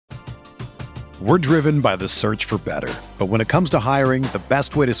We're driven by the search for better. But when it comes to hiring, the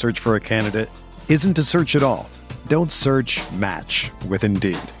best way to search for a candidate isn't to search at all. Don't search, match with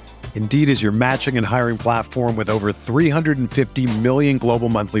Indeed. Indeed is your matching and hiring platform with over 350 million global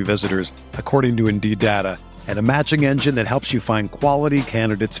monthly visitors, according to Indeed data, and a matching engine that helps you find quality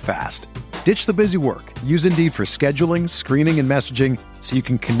candidates fast. Ditch the busy work. Use Indeed for scheduling, screening, and messaging so you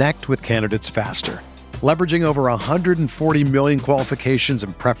can connect with candidates faster. Leveraging over 140 million qualifications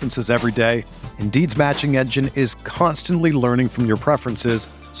and preferences every day, Indeed's matching engine is constantly learning from your preferences,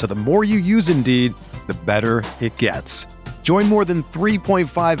 so the more you use Indeed, the better it gets. Join more than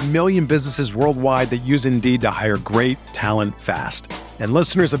 3.5 million businesses worldwide that use Indeed to hire great talent fast. And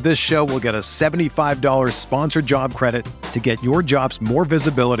listeners of this show will get a $75 sponsored job credit to get your jobs more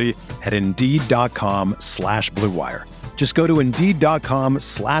visibility at Indeed.com/Blue Wire. Just go to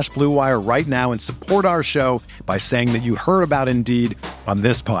Indeed.com/Blue Wire right now and support our show by saying that you heard about Indeed on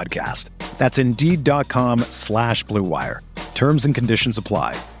this podcast. That's Indeed.com/Blue Wire. Terms and conditions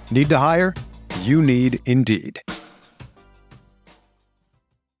apply. Need to hire? You need Indeed.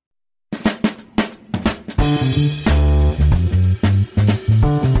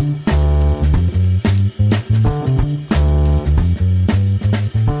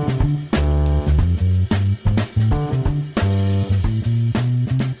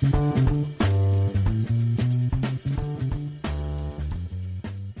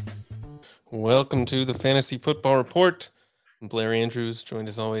 Welcome to the Fantasy Football Report. I'm Blair Andrews, joined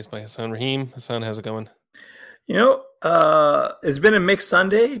as always by Hassan Rahim. Hassan, how's it going? It's been a mixed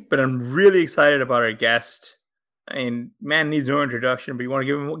Sunday, but I'm really excited about our guest. I mean, man needs no introduction, but you want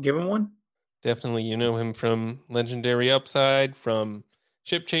to give him one? Definitely. You know him from Legendary Upside, from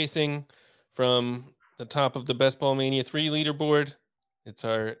Chip Chasing, from the top of the Best Ball Mania 3 leaderboard. It's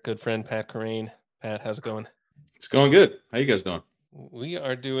our good friend, Pat Kerrane. Pat, how's it going? It's going good. How you guys doing? We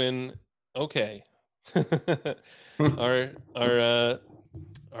are doing okay. Our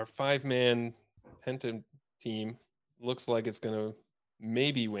 5-man Penta team looks like it's gonna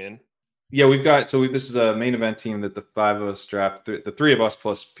maybe win. Yeah, this is a main event team that the 5 of us draft, the 3 of us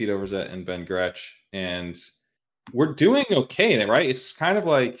plus Pete Overzet and Ben Gretsch, and we're doing okay in it, right? It's kind of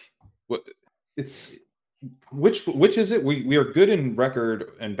like which is it? We are good in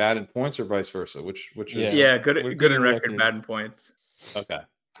record and bad in points, or vice versa. Which is good in record, bad in points. Okay.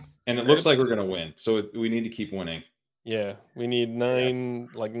 And it looks like we're going to win. So we need to keep winning. Yeah. We need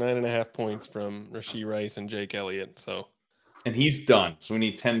 9.5 points from Rashee Rice and Jake Elliott. And he's done. So we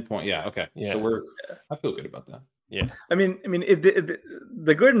need 10 points. Yeah. Okay. Yeah. So I feel good about that. Yeah. I mean,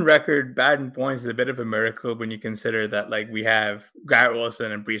 the good in record, bad in points is a bit of a miracle when you consider that, like, we have Garrett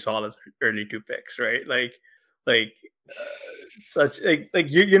Wilson and Breece Hall as early 2 picks, right? You're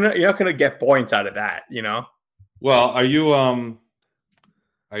not going to get points out of that, you know? Well, are you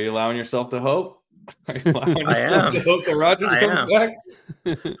allowing yourself to hope? Are you allowing yourself to hope that Rodgers comes back?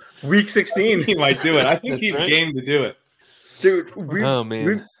 Week 16. He might do it. I think he's game to do it. Dude,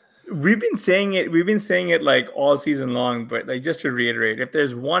 man. We've been saying it like all season long, but like, just to reiterate, if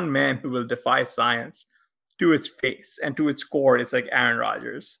there's one man who will defy science to its face and to its core, it's like Aaron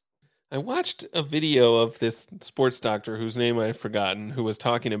Rodgers. I watched a video of this sports doctor whose name I've forgotten, who was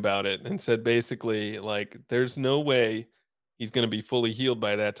talking about it and said basically, like, there's no way he's going to be fully healed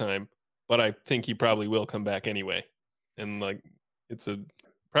by that time, but I think he probably will come back anyway. And like, it's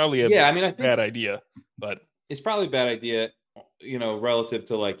probably a bad idea, but it's probably a bad idea, relative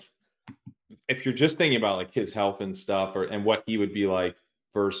to, like, if you're just thinking about like his health and stuff and what he would be like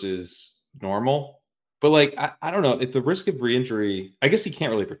versus normal. But like, I don't know, if the risk of re-injury, I guess he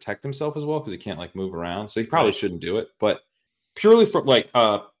can't really protect himself as well because he can't like move around. So he probably shouldn't do it. But purely from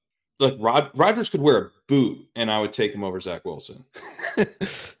Rodgers could wear a boot and I would take him over Zach Wilson.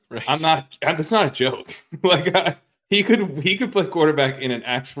 Right. That's not a joke. He could play quarterback in an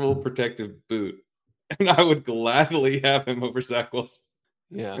actual protective boot and I would gladly have him over Zach Wilson.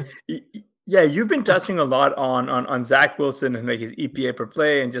 Yeah. Yeah, you've been touching a lot on Zach Wilson and like his EPA per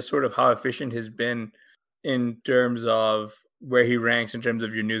play and just sort of how efficient he's been in terms of where he ranks in terms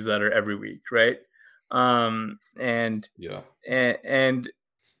of your newsletter every week, right? And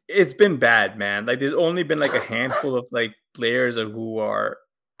it's been bad, man. Like, there's only been like a handful of like players who are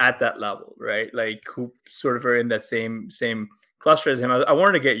at that level, right? Like, who sort of are in that same cluster as him. I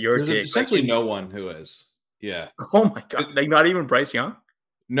wanted to get your take. Essentially, no one who is. Yeah. Oh my God! Like, not even Bryce Young.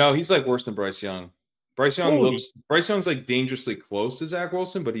 No, he's like worse than Bryce Young. Bryce Young's like dangerously close to Zach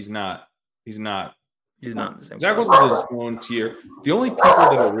Wilson, but he's not the same. Zach Wilson's in his own tier. The only people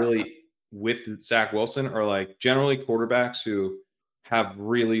that are really with Zach Wilson are like generally quarterbacks who have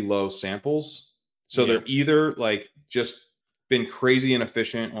really low samples. So they're either like just been crazy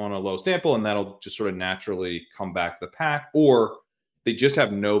inefficient on a low sample, and that'll just sort of naturally come back to the pack, or they just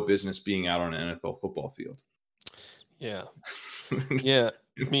have no business being out on an NFL football field. Yeah. Yeah.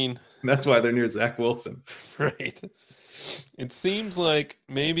 I mean, that's why they're near Zach Wilson. Right. It seemed like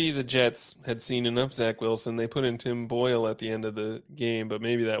maybe the Jets had seen enough Zach Wilson. They put in Tim Boyle at the end of the game, but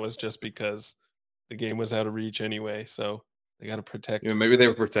maybe that was just because the game was out of reach anyway. So they got to protect. Yeah, maybe they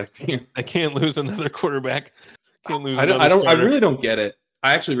were protecting him. I can't lose another quarterback. Can't lose. I really don't get it.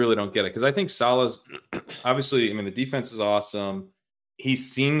 I actually really don't get it because I think Salah's obviously. I mean, the defense is awesome. He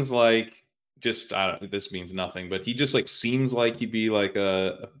seems like this means nothing, but he just like seems like he'd be like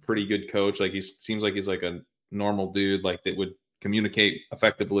a pretty good coach. Like he seems like he's like a normal dude, like that would communicate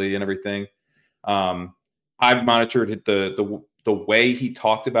effectively and everything. I've monitored the way he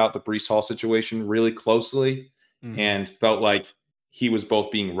talked about the Breece Hall situation really closely, and felt like he was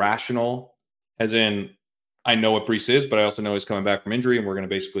both being rational, as in, I know what Breece is, but I also know he's coming back from injury, and we're going to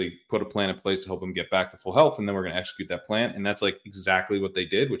basically put a plan in place to help him get back to full health, and then we're going to execute that plan. And that's like exactly what they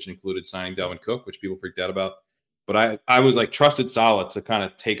did, which included signing Dalvin Cook, which people freaked out about. But I would like trusted Salah to kind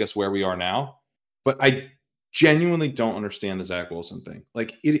of take us where we are now. But I genuinely don't understand the Zach Wilson thing.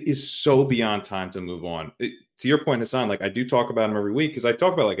 Like, it is so beyond time to move on. To your point, Hassan, like I do talk about him every week because I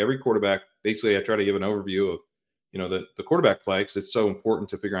talk about like every quarterback. Basically, I try to give an overview of, the quarterback play because it's so important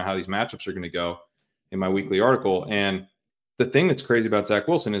to figure out how these matchups are going to go in my weekly article. And the thing that's crazy about Zach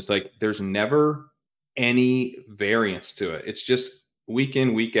Wilson is like there's never any variance to it. It's just week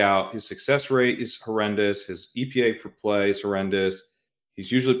in, week out. His success rate is horrendous. His EPA per play is horrendous. He's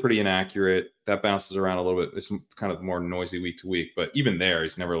usually pretty inaccurate. That bounces around a little bit. It's kind of more noisy week to week, but even there,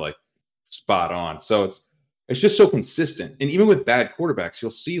 he's never like spot on. So it's just so consistent. And even with bad quarterbacks,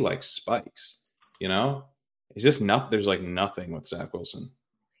 you'll see like spikes, It's just nothing. There's like nothing with Zach Wilson.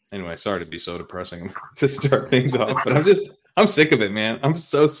 Anyway, sorry to be so depressing to start things off, but I'm sick of it, man. I'm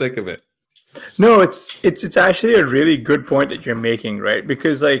so sick of it. No, it's actually a really good point that you're making, right?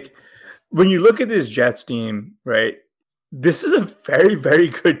 Because like when you look at this Jets team, right, this is a very, very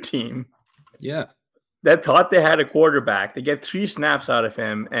good team. Yeah. That thought they had a quarterback. They get 3 snaps out of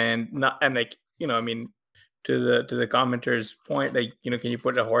him, and I mean, to the commenter's point, like, can you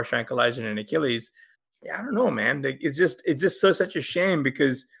put a horse tranquilizer in an Achilles? Yeah, I don't know, man. Like, it's just such a shame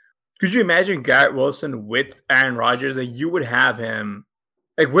because could you imagine Garrett Wilson with Aaron Rodgers? Like, you would have him.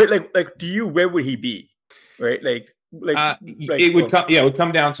 Like, where would he be? Right? It would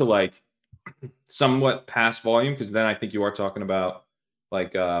come down to like somewhat pass volume, because then I think you are talking about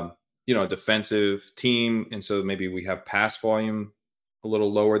like a defensive team, and so maybe we have pass volume a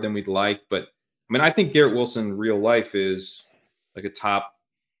little lower than we'd like. But I mean, I think Garrett Wilson real life is like a top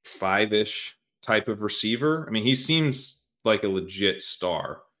 5-ish type of receiver. I mean, he seems like a legit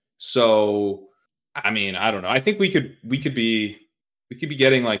star. So, I mean, I don't know. I think we could be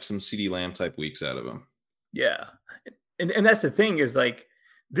getting like some CeeDee Lamb type weeks out of him. Yeah. And that's the thing is like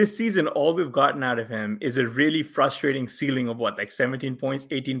this season, all we've gotten out of him is a really frustrating ceiling of like 17 points,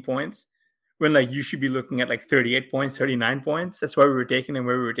 18 points, when like you should be looking at like 38 points, 39 points. That's why we were taking him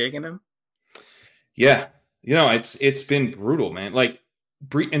where we were taking him. Yeah. It's been brutal, man. Like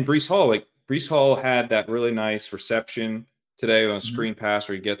Breece Hall, Breece Hall had that really nice reception today on a screen pass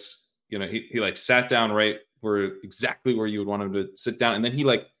where he gets, he like sat down right exactly where you would want him to sit down. And then he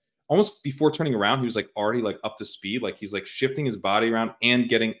like almost before turning around, he was like already like up to speed. Like he's like shifting his body around and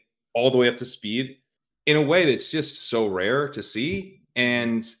getting all the way up to speed in a way that's just so rare to see.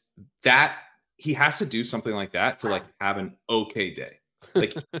 And that he has to do something like that to like have an okay day.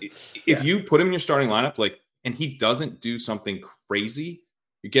 Like if you put him in your starting lineup, like, and he doesn't do something crazy,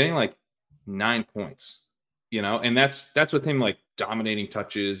 you're getting like 9 points, and that's with him like dominating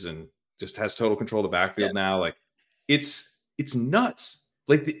touches and just has total control of the backfield now. Like it's nuts.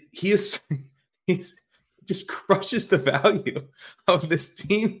 Like he's just crushes the value of this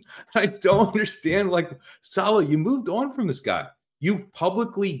team. I don't understand. Like, Salah, you moved on from this guy. You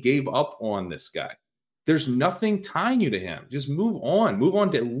publicly gave up on this guy. There's nothing tying you to him. Just move on. Move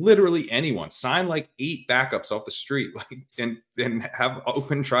on to literally anyone. Sign like 8 backups off the street, like, and have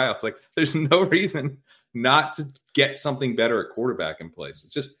open tryouts. Like, there's no reason not to get something better at quarterback in place.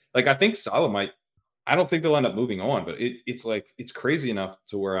 It's just like, I think Salah might. I don't think they'll end up moving on, but it's like, it's crazy enough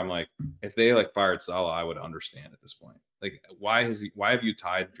to where I'm like, if they like fired Salah, I would understand at this point. Like, why have you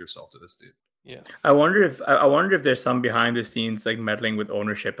tied yourself to this dude? Yeah. I wonder if there's some behind the scenes like meddling with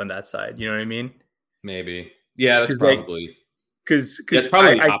ownership on that side. You know what I mean? Maybe. Yeah, that's probably because that's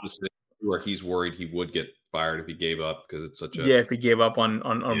probably the opposite, where he's worried he would get fired if he gave up, because it's such a if he gave up on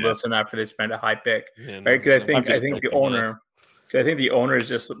Wilson after they spent a high pick, right? Because I think the owner is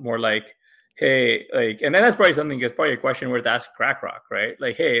just more like, hey, like, and then that's probably a question worth asking Crack Rock, right?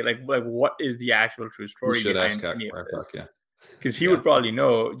 Like, hey, like what is the actual true We story should ask behind any of Crack this? Rock, yeah. Because he would probably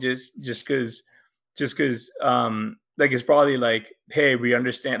know just because like it's probably like, hey, we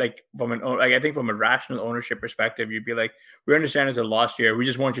understand, like I think from a rational ownership perspective, you'd be like, we understand it's a lost year, we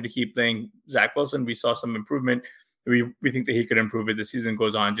just want you to keep playing Zach Wilson, we saw some improvement, we think that he could improve as the season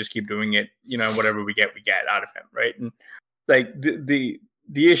goes on, just keep doing it, whatever we get out of him, right? And like the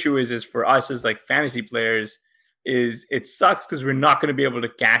issue is for us as like fantasy players is it sucks because we're not going to be able to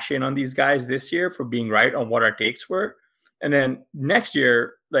cash in on these guys this year for being right on what our takes were. And then next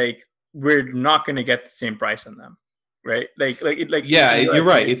year, like, we're not going to get the same price on them, right? You're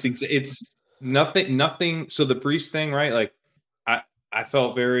right. It's nothing. So the Brees thing, right? Like, I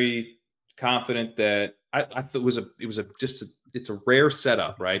felt very confident that I thought it's a rare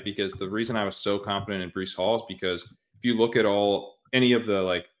setup, right? Because the reason I was so confident in Brees Hall is because if you look at any of the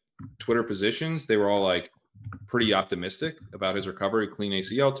like Twitter physicians, they were all like pretty optimistic about his recovery, clean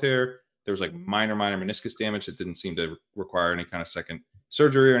ACL tear. There was like minor meniscus damage that didn't seem to require any kind of second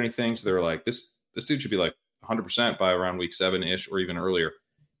surgery or anything. So they were like, this dude should be like 100% by around week 7-ish or even earlier.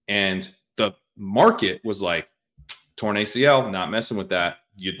 And the market was like, torn ACL, not messing with that.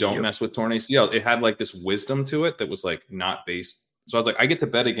 You don't mess with torn ACL. It had like this wisdom to it that was like not based. So I was like, I get to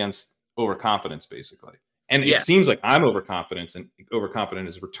bet against overconfidence basically. And it seems like I'm overconfident in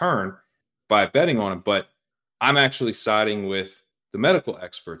his return by betting on him. But I'm actually siding with the medical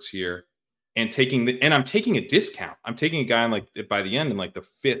experts here and I'm taking a discount. I'm taking a guy in like by the end in like the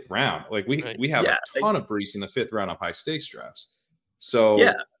 5th round. Like we have a ton of Brees in the 5th round of high stakes drafts. So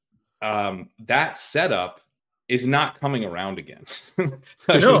that setup is not coming around again.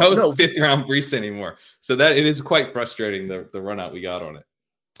 There's no 5th round Brees anymore. So that it is quite frustrating the run out we got on it.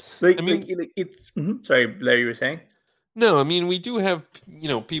 It's sorry, Larry, you were saying? No, I mean, we do have,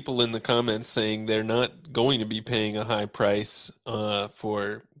 people in the comments saying they're not going to be paying a high price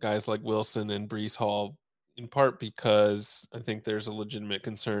for guys like Wilson and Brees Hall, in part because I think there's a legitimate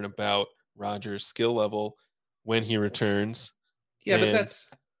concern about Rodgers' skill level when he returns. Yeah, but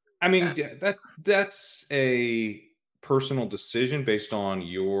that's a personal decision based on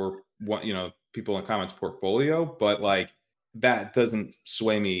people in comments portfolio, but like that doesn't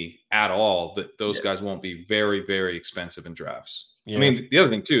sway me at all that those guys won't be very, very expensive in drafts. I mean, the other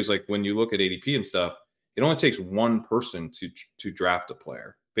thing too is like when you look at ADP and stuff, it only takes one person to draft a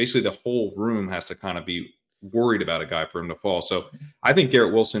player. Basically, the whole room has to kind of be worried about a guy for him to fall. So I think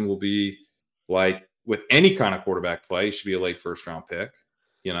Garrett Wilson will be like with any kind of quarterback play, he should be a late 1st round pick,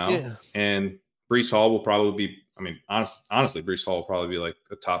 and Brees Hall will probably be, I mean, honestly, Brees Hall will probably be like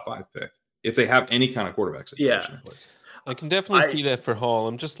a top 5 pick if they have any kind of quarterback situation in place. I can definitely see that for Hall.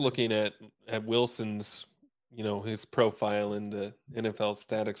 I'm just looking at Wilson's, his profile in the NFL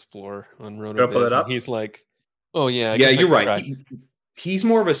Stat Explorer on RotoViz, and he's like, oh yeah, you're right. He's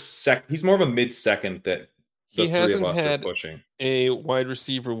more of a mid-second that he hasn't had a wide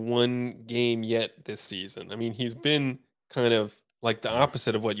receiver 1 game yet this season. I mean, he's been kind of like the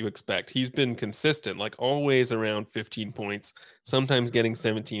opposite of what you expect. He's been consistent, like always around 15 points, sometimes getting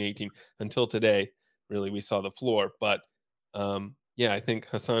 17, 18 until today. Really, we saw the floor, but I think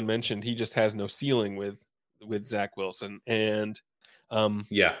Hassan mentioned he just has no ceiling with Zach Wilson, and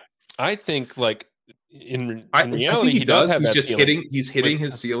I think like in reality he does have he's that just ceiling. He's hitting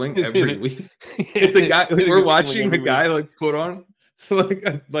his ceiling every week. It's a guy we're watching the guy like put on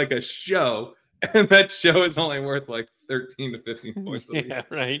like a show, and that show is only worth like 13 to 15 points a week.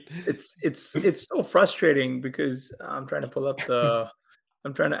 Right. It's so frustrating because I'm trying to pull up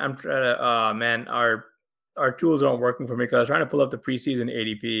our tools aren't working for me because I was trying to pull up the preseason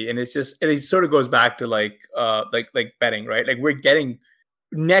ADP, and it sort of goes back to like betting, right? Like we're getting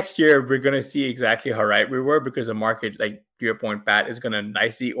next year, we're going to see exactly how right we were because the market, like to your point, Pat, is going to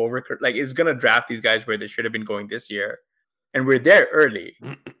nicely it's going to draft these guys where they should have been going this year. And we're there early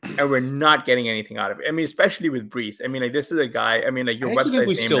and we're not getting anything out of it. I mean, especially with Brees. I mean, like this is a guy, I mean, like your website. I think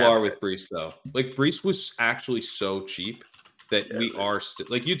we still are with Brees though. Like Brees was actually so cheap that we are still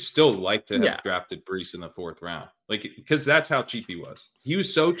like, you'd still like to have drafted Brees in the 4th round. Like, because that's how cheap he was. He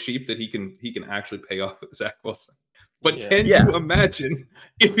was so cheap that he can actually pay off Zach Wilson. But can you imagine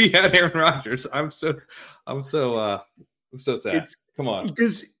if he had Aaron Rodgers? I'm so sad. Come on.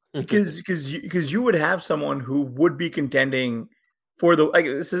 Because you would have someone who would be contending for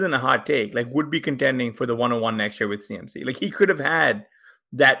this isn't a hot take, like would be contending for the 101 next year with CMC. Like he could have had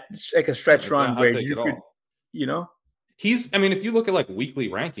that like a stretch run where you could, I mean, if you look at like weekly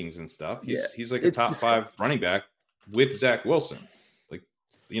rankings and stuff, he's like a top 5 running back with Zach Wilson, like,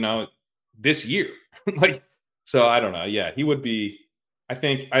 this year. Like, so I don't know. Yeah, he would be. I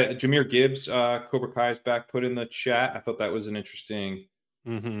think Jahmyr Gibbs, Cobra Kai's back, put in the chat. I thought that was an interesting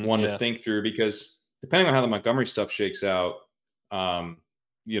one to think through, because depending on how the Montgomery stuff shakes out, like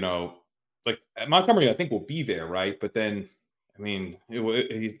Montgomery, I think will be there, right? But then, I mean,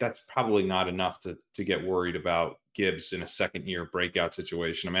 that's probably not enough to get worried about Gibbs in a second year breakout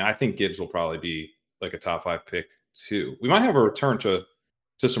situation. I mean, I think Gibbs will probably be like a top 5 pick too. We might have a return to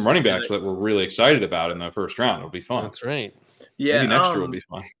some running backs that we're really excited about in the first round. It'll be fun. That's right. Yeah, maybe next year will be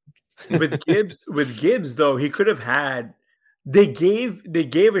fun. with Gibbs though, he could have had. They gave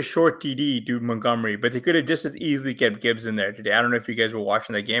a short TD to Montgomery, but they could have just as easily kept Gibbs in there today. I don't know if you guys were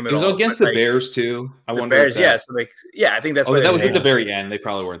watching the game at all. It was against the Bears too. I wonder. Bears, yeah. So I think that's why that was at the very end. They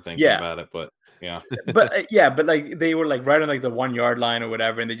probably weren't thinking about it, but yeah. but like they were like right on like the 1 yard line or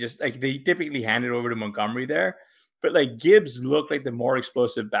whatever, and they just like they typically hand it over to Montgomery there. But like Gibbs looked like the more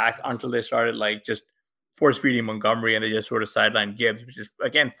explosive back until they started like just force feeding Montgomery, and they just sort of sidelined Gibbs, which is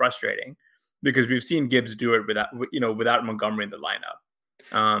again frustrating because we've seen Gibbs do it without Montgomery in the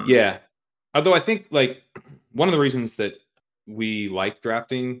lineup. Yeah. Although I think like one of the reasons that we like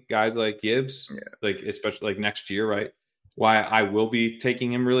drafting guys like Gibbs, like especially like next year, right? Why I will be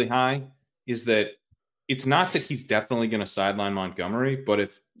taking him really high is that it's not that he's definitely going to sideline Montgomery, but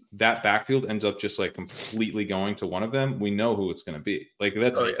if that backfield ends up just like completely going to one of them, we know who it's going to be. Like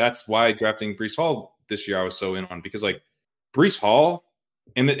that's why drafting Breece Hall this year I was so in on, because like Breece Hall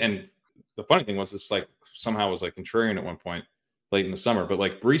and the funny thing was this like somehow was like contrarian at one point late in the summer, but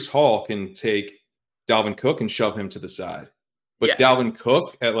like Breece Hall can take Dalvin Cook and shove him to the side. But Dalvin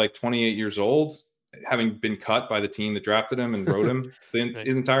Cook at like 28 years old, having been cut by the team that drafted him and wrote him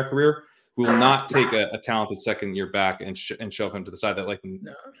his entire career, will not take a talented second year back and shove him to the side. That like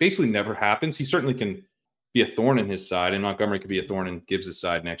basically never happens. He certainly can be a thorn in his side, and Montgomery could be a thorn in Gibbs'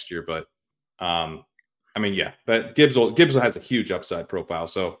 side next year. But I mean, but Gibbs has a huge upside profile.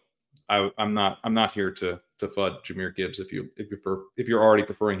 So I'm not here to FUD Jahmyr Gibbs if you're already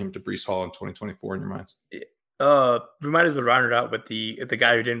preferring him to Breece Hall in 2024 in your minds. We might as well round it out with the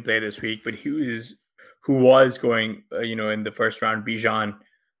guy who didn't play this week, but who was going in the first round, Bijan.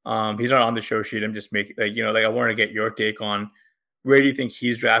 He's not on the show sheet. I'm just making I want to get your take on where do you think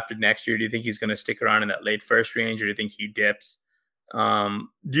he's drafted next year? Do you think he's going to stick around in that late first range, or do you think he dips? Do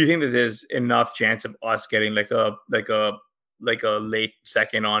you think that there's enough chance of us getting like a late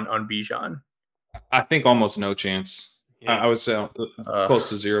second on Bijan? I think almost no chance. I would say close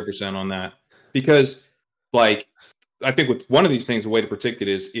to 0% on that, because like I think with one of these things, a way to predict it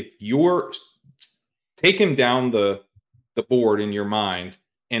is if you're take him down the board in your mind,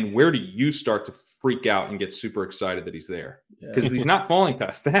 and where do you start to freak out and get super excited that he's there? Because he's not falling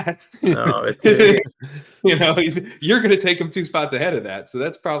past that. No, you're going to take him 2 spots ahead of that. So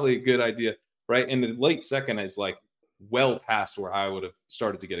that's probably a good idea, right? And the late second is like well past where I would have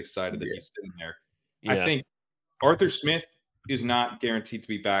started to get excited that he's sitting there. Yeah. I think Arthur Smith is not guaranteed to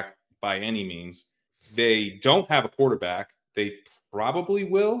be back by any means. They don't have a quarterback. They probably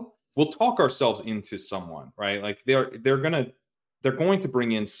will. We'll talk ourselves into someone, right? Like they're going to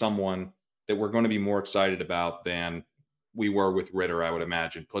bring in someone that we're going to be more excited about than we were with Ritter, I would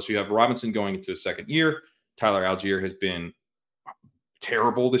imagine. Plus, you have Robinson going into his second year. Tyler Algier has been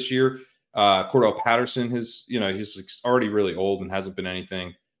terrible this year. Cordell Patterson he's already really old and hasn't been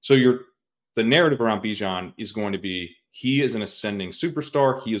anything. So the narrative around Bijan is going to be he is an ascending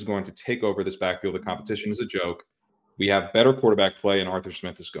superstar. He is going to take over this backfield. The competition is a joke. We have better quarterback play, and Arthur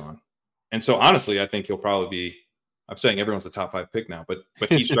Smith is gone. And so, honestly, I think he'll probably be. I'm saying everyone's a top 5 pick now, but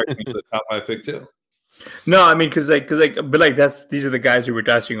he strikes me as a top 5 pick too. No, I mean, because these are the guys who we're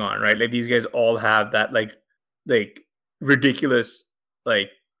touching on, right? Like these guys all have that like ridiculous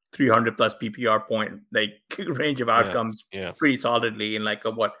 300 plus PPR point range of outcomes pretty solidly in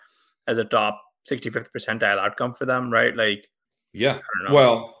as a top 65th percentile outcome for them, right? Like, yeah, I don't know.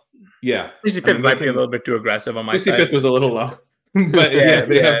 Well, yeah, 65th might be a little bit too aggressive on my side. 65th was a little low, but yeah,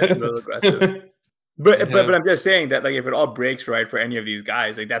 a little aggressive. But I'm just saying that if it all breaks right for any of these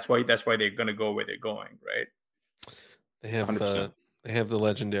guys, that's why they're gonna go where they're going, right? They have the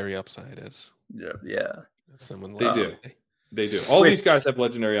legendary upside as someone they do. All these guys have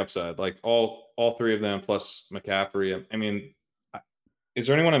legendary upside, like all 3 of them plus McCaffrey. I mean, is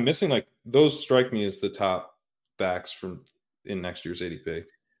there anyone I'm missing? Like those strike me as the top backs in next year's ADP.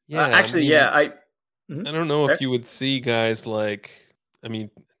 Yeah, I don't know if you would see guys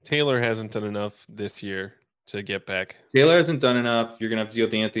Taylor hasn't done enough this year to get back. Taylor hasn't done enough. You're going to have to deal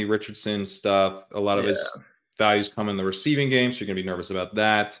with the Anthony Richardson stuff. A lot of his values come in the receiving game, so you're going to be nervous about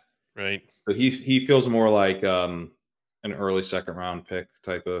that. Right. So he feels more like an early second round pick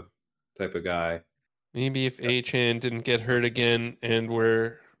type of guy. Maybe if Achan didn't get hurt again and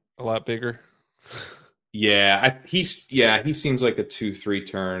we're a lot bigger. He seems like a 2-3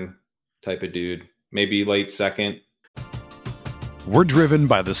 turn type of dude. Maybe late second. We're driven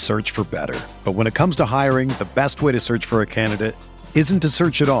by the search for better. But when it comes to hiring, the best way to search for a candidate isn't to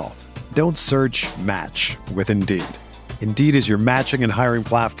search at all. Don't search, match with Indeed. Indeed is your matching and hiring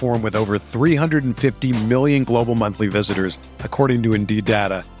platform with over 350 million global monthly visitors, according to Indeed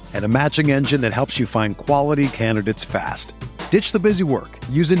data, and a matching engine that helps you find quality candidates fast. Ditch the busy work.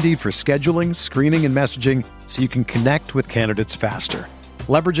 Use Indeed for scheduling, screening, and messaging so you can connect with candidates faster.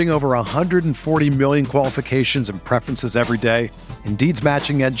 Leveraging over 140 million qualifications and preferences every day, Indeed's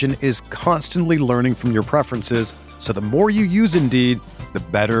matching engine is constantly learning from your preferences, so the more you use Indeed, the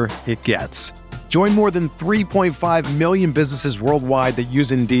better it gets. Join more than 3.5 million businesses worldwide that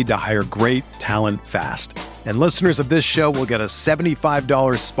use Indeed to hire great talent fast. And listeners of this show will get a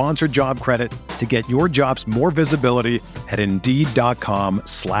 $75 sponsored job credit to get your jobs more visibility at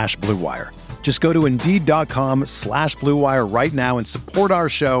Indeed.com/Blue Wire. Just go to Indeed.com/Blue Wire right now and support our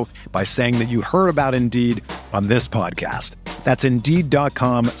show by saying that you heard about Indeed on this podcast. That's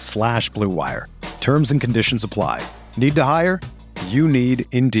Indeed.com/Blue Wire. Terms and conditions apply. Need to hire? You need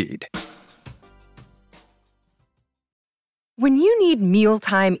Indeed. When you need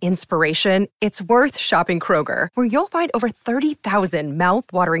mealtime inspiration, it's worth shopping Kroger, where you'll find over 30,000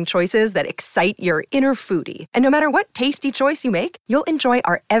 mouth-watering choices that excite your inner foodie. And no matter what tasty choice you make, you'll enjoy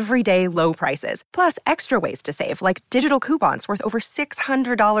our everyday low prices, plus extra ways to save, like digital coupons worth over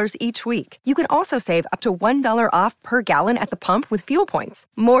 $600 each week. You can also save up to $1 off per gallon at the pump with fuel points.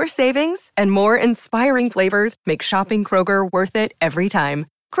 More savings and more inspiring flavors make shopping Kroger worth it every time.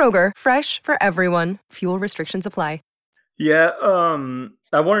 Kroger, fresh for everyone. Fuel restrictions apply. Yeah,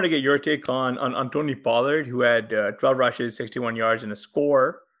 I wanted to get your take on Tony Pollard, who had 12 rushes, 61 yards, and a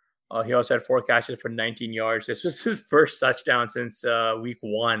score. He also had 4 catches for 19 yards. This was his first touchdown since week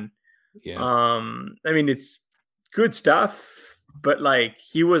 1. Yeah. I mean, it's good stuff, but like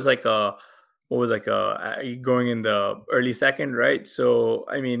he was like going in the early second, right? So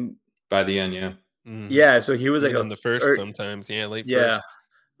I mean, By the end, yeah. Mhm. yeah. So he was like on the first sometimes, late yeah.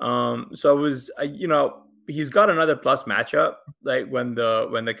 first. So he's got another plus matchup, like when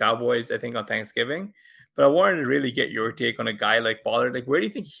the Cowboys, I think, on Thanksgiving. But I wanted to really get your take on a guy like Pollard. Like, where do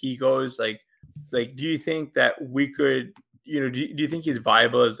you think he goes? Like, do you think that we could, do you think he's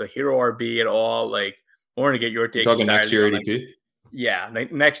viable as a hero RB at all? Like, I wanted to get your take. You're talking next year on, ADP? Yeah,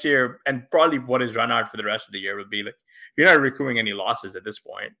 like next year, and probably what his run out for the rest of the year would be. Like, you're not recouping any losses at this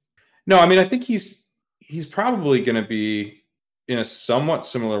point. No, I mean, I think he's probably going to be in a somewhat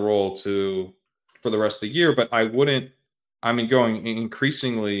similar role for the rest of the year, but I'm going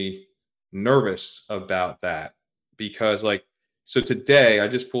increasingly nervous about that because so today I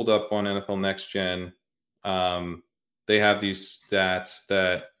just pulled up on NFL Next Gen. They have these stats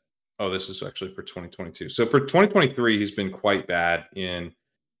that, this is actually for 2022. So for 2023, he's been quite bad in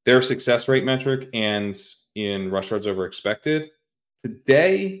their success rate metric and in rush yards over expected.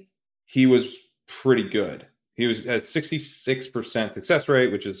 Today, he was pretty good. He was at 66% success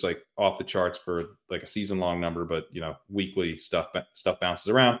rate, which is like off the charts for like a season long number, but weekly stuff bounces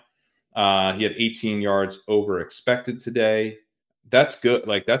around. He had 18 yards over expected today. That's good.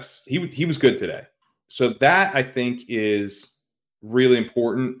 He was good today. So that I think is really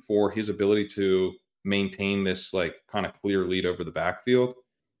important for his ability to maintain this like kind of clear lead over the backfield.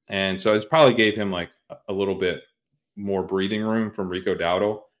 And so it's probably gave him like a little bit more breathing room from Rico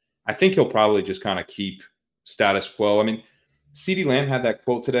Dowdle. I think he'll probably just kind of keep status quo. I mean, CeeDee Lamb had that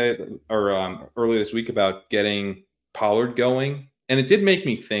quote today or earlier this week about getting Pollard going. And it did make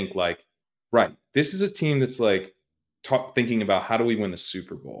me think like, right, this is a team that's like thinking about how do we win the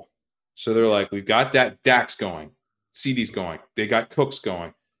Super Bowl? So they're like, we've got Dak's going, CeeDee's going, they got Cooks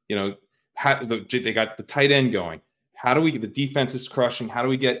going, they got the tight end going. How do we get the defense is crushing? How do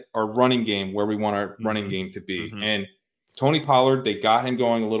we get our running game where we want our running game to be? Mm-hmm. And Tony Pollard, they got him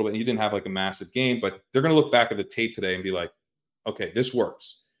going a little bit. He didn't have like a massive game, but they're going to look back at the tape today and be like, okay, this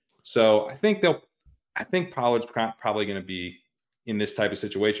works. So I think Pollard's probably going to be in this type of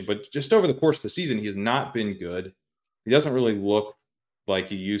situation, but just over the course of the season, he has not been good. He doesn't really look like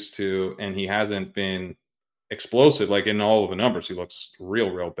he used to, and he hasn't been explosive. Like in all of the numbers, he looks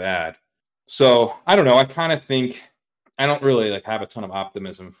real bad. So I don't know. I kind of think I don't really have a ton of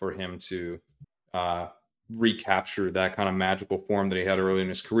optimism for him to recapture that kind of magical form that he had early in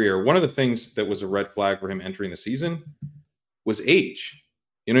his career. One of the things that was a red flag for him entering the season was age.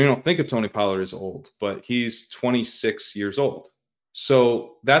 You don't think of Tony Pollard as old, but he's 26 years old.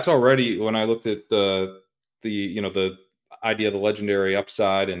 So that's already, when I looked at the idea of the legendary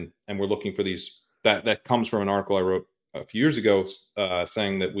upside and we're looking for these that comes from an article I wrote a few years ago,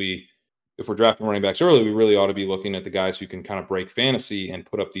 saying that if we're drafting running backs early, we really ought to be looking at the guys who can kind of break fantasy and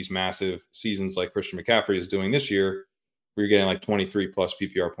put up these massive seasons like Christian McCaffrey is doing this year, where you're getting like 23 plus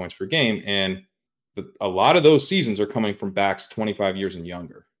PPR points per game. And a lot of those seasons are coming from backs 25 years and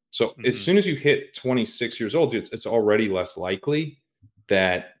younger. So as soon as you hit 26 years old, it's already less likely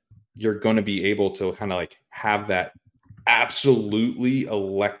that you're going to be able to kind of like have that absolutely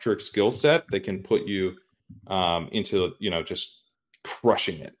electric skill set that can put you into, just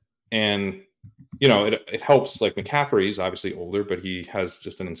crushing it. And, it helps. Like McCaffrey's obviously older, but he has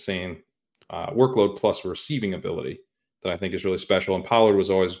just an insane workload plus receiving ability that I think is really special. And Pollard was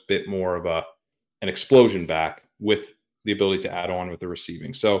always a bit more of an explosion back with the ability to add on with the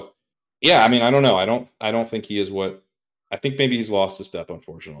receiving. So, yeah, I mean, I don't know. I don't think he is I think maybe he's lost a step,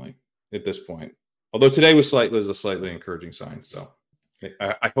 unfortunately, at this point. Although today was a slightly encouraging sign. So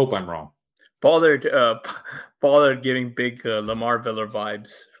I hope I'm wrong. Pollard giving big Lamar Miller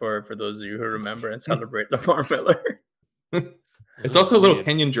vibes for those of you who remember and celebrate Lamar Miller. It's also a little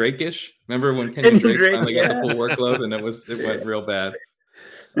Kenyon Drake-ish. Remember when Kenyon Drake finally got the full workload and it went real bad?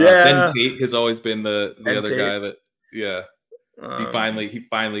 Ben Tate has always been the other guy that he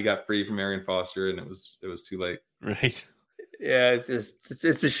finally got free from Arian Foster, and it was too late. Right. Yeah,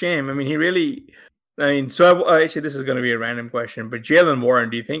 it's a shame. I mean, so actually, this is going to be a random question, but Jaylen Warren,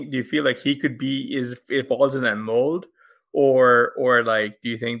 do you feel like he could it falls in that mold, or like, do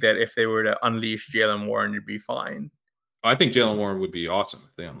you think that if they were to unleash Jaylen Warren, it'd be fine? I think Jaylen Warren would be awesome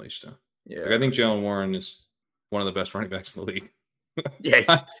if they unleashed him. Yeah, I think Jaylen Warren is one of the best running backs in the league.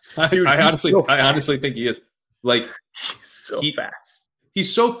 Yeah, I honestly think he is. Like, he's so fast.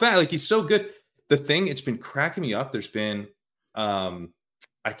 He's so fast. Like, he's so good. The thing, it's been cracking me up. There's been, I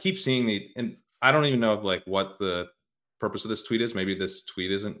keep seeing and I don't even know what the purpose of this tweet is. Maybe this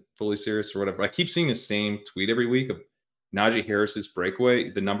tweet isn't fully serious or whatever. I keep seeing the same tweet every week of Najee Harris's breakaway,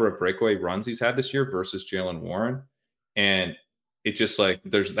 the number of breakaway runs he's had this year versus Jaylen Warren. And it just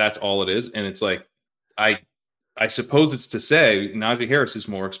that's all it is. And it's like, I suppose it's to say Najee Harris is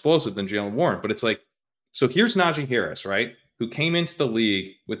more explosive than Jaylen Warren, but it's like, so here's Najee Harris, right? Who came into the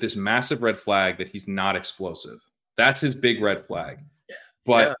league with this massive red flag that he's not explosive. That's his big red flag.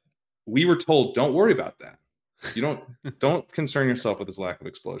 But we were told, don't worry about that. You don't concern yourself with his lack of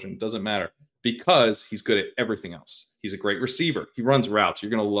explosion. It doesn't matter, because he's good at everything else. He's a great receiver. He runs routes. You're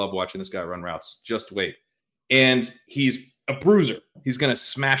going to love watching this guy run routes. Just wait. And he's a bruiser. He's going to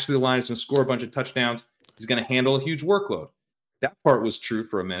smash through the lines and score a bunch of touchdowns. He's going to handle a huge workload. That part was true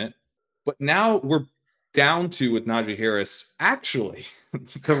for a minute. But now we're down to, with Najee Harris, actually,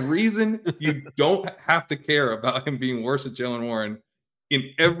 the reason you don't have to care about him being worse at Jaylen Warren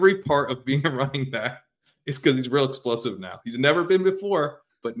in every part of being a running back is because he's real explosive now. He's never been before,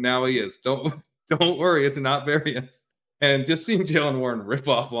 but now he is. Don't worry, it's not variance. And just seeing Jaylen Warren rip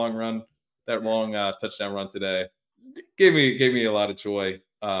off that long touchdown run today gave me a lot of joy,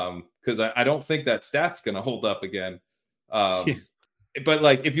 because I don't think that stat's going to hold up again. But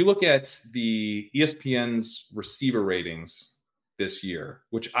like, if you look at the ESPN's receiver ratings this year,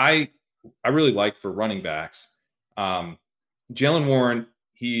 which I really like for running backs, Jaylen Warren,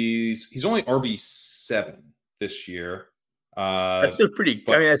 he's only RB7 this year. That's still pretty.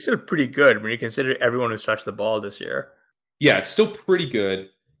 That's still pretty good when you consider everyone who's touched the ball this year. Yeah, it's still pretty good.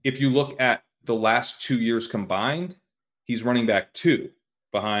 If you look at the last 2 years combined, he's running back 2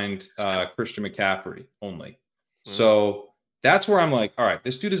 behind Christian McCaffrey only. So that's where I'm like, all right,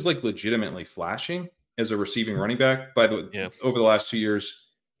 this dude is like legitimately flashing as a receiving running back. By the way, over the last 2 years,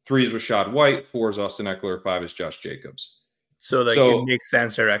 3 is Rashad White, 4 is Austin Eckler, 5 is Josh Jacobs. So it makes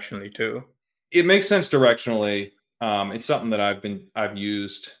sense directionally too. It makes sense directionally. It's something that I've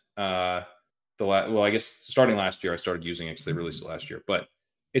used. I guess starting last year, I started using it because they released it last year. But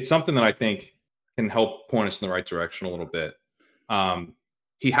it's something that I think can help point us in the right direction a little bit.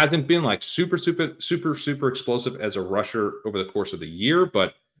 He hasn't been like super explosive as a rusher over the course of the year,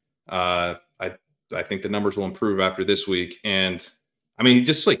 but I think the numbers will improve after this week. And I mean,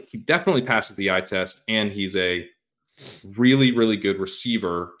 he definitely passes the eye test, and he's a really, really good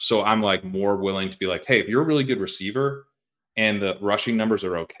receiver. So I'm like more willing to be like, hey, if you're a really good receiver and the rushing numbers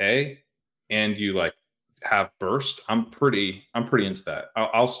are okay, and you like have burst, I'm pretty into that.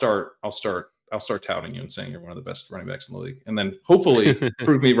 I'll start touting you and saying you're one of the best running backs in the league, and then hopefully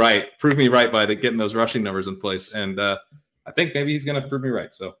prove me right by getting those rushing numbers in place. And I think maybe he's going to prove me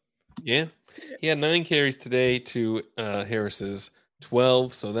right. So yeah, he had 9 carries today to Harris's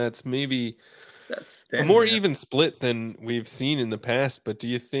 12. So that's maybe a more even split than we've seen in the past. But do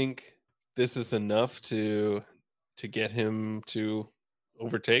you think this is enough to get him to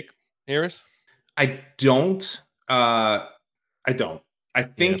overtake Harris? I don't. I don't. I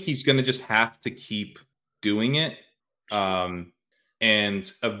think he's going to just have to keep doing it.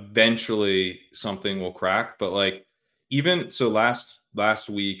 And eventually something will crack. But like, even so last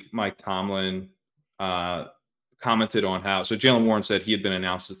week, Mike Tomlin commented on how, so Jaylen Warren said he had been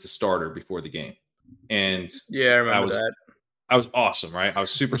announced as the starter before the game. And yeah, I remember that. I was awesome, right? I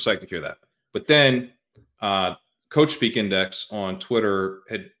was super psyched to hear that. But then Coach Speak Index on Twitter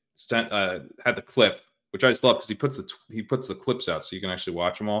had had the clip, which I just love because he puts the clips out so you can actually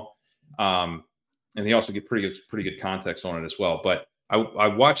watch them all. And he also get pretty good context on it as well. But I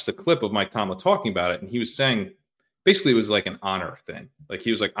watched the clip of Mike Tomlin talking about it, and he was saying basically it was like an honor thing. Like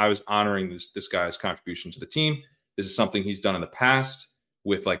he was like, I was honoring this guy's contribution to the team. This is something he's done in the past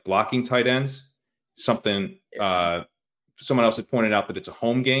with like blocking tight ends. Something someone else had pointed out that it's a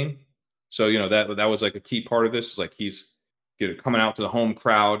home game. So, you know, that was like a key part of this. Is like he's coming out to the home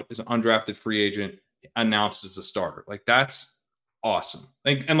crowd as an undrafted free agent, announced as a starter. Like that's awesome.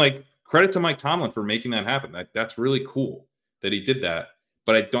 And like credit to Mike Tomlin for making that happen. That's really cool that he did that.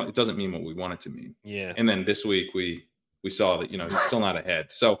 But it doesn't mean what we want it to mean. Yeah. And then this week we saw that, you know, he's still not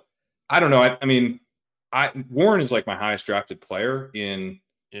ahead. So I don't know. I mean, Warren is like my highest drafted player in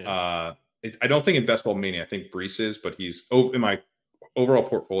I don't think in Best Ball Mania. I think Brees is, but he's in my overall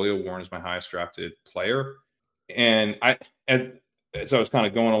portfolio. Warren is my highest drafted player. And as I was kind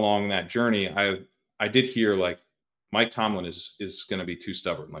of going along that journey, I did hear like Mike Tomlin is going to be too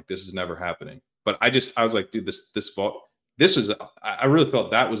stubborn. Like this is never happening. But I was like, dude, I really felt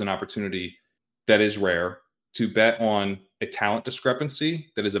that was an opportunity that is rare to bet on a talent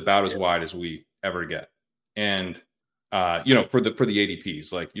discrepancy that is about as wide as we ever get. And you know, for the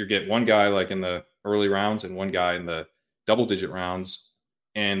ADPs, like you get one guy like in the early rounds and one guy in the double digit rounds,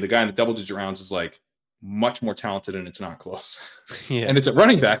 and the guy in the double digit rounds is like much more talented, and it's not close. Yeah. And it's a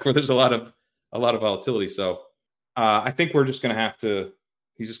running back where there's a lot of volatility. So I think he's just gonna have to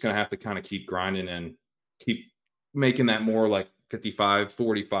kind of keep grinding and keep making that more like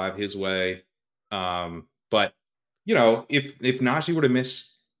 55-45 his way. But you know, if Najee were to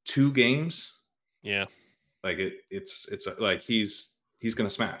miss 2 games, yeah, like it's like he's gonna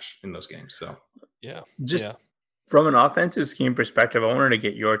smash in those games. So just from an offensive scheme perspective, I wanted to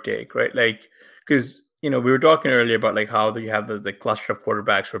get your take, right? Like, because you know, we were talking earlier about like how you have the cluster of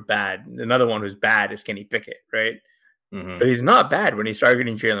quarterbacks who are bad. Another one who's bad is Kenny Pickett, right? Mm-hmm. But he's not bad when he's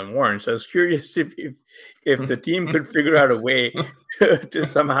targeting Jaylen Warren. So I was curious if the team could figure out a way to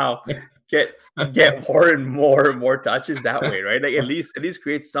somehow get Warren more touches that way, right? Like at least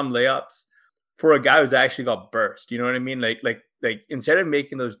create some layups for a guy who's actually got burst. You know what I mean? Like instead of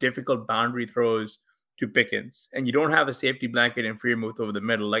making those difficult boundary throws to Pickens, and you don't have a safety blanket and Freiermuth over the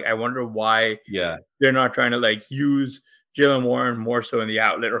middle. Like I wonder why they're not trying to like use Jaylen Warren more so in the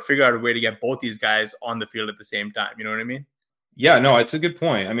outlet, or figure out a way to get both these guys on the field at the same time. You know what I mean? Yeah, no, it's a good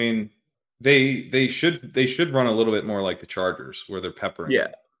point. I mean, they should run a little bit more like the Chargers, where they're peppering. Yeah.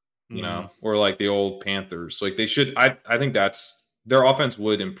 You know, or like the old Panthers. Like they should. I think that's their offense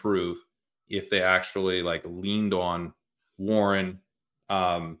would improve if they actually like leaned on Warren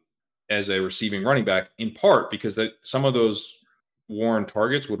as a receiving running back, in part because some of those Warren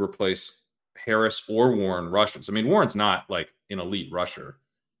targets would replace Harris or Warren rushes. I mean, Warren's not like an elite rusher.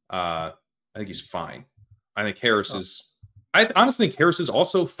 I think he's fine. I think Harris is. I honestly think Harris is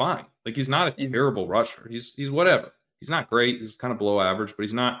also fine. Like he's not a terrible rusher. He's whatever. He's not great. He's kind of below average, but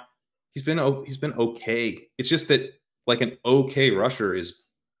he's not. He's been okay. It's just that like an okay rusher is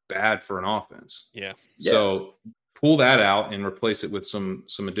bad for an offense. Yeah. So pull that out and replace it with some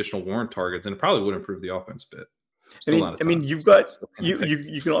additional Warren targets, and it probably would improve the offense a bit. I mean, you've got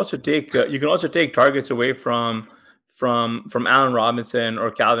you can also take targets away from Allen Robinson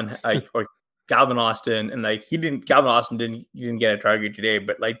or Calvin Austin, and like Calvin Austin didn't get a target today,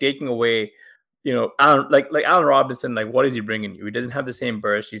 but like taking away, you know, Allen Robinson, like what is he bringing you? He doesn't have the same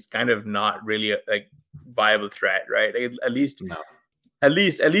burst. He's kind of not really a viable threat, right? Like, at least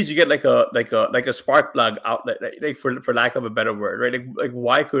you get like a spark plug outlet, like for lack of a better word, right? Like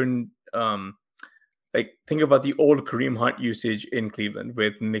why couldn't like think about the old Kareem Hunt usage in Cleveland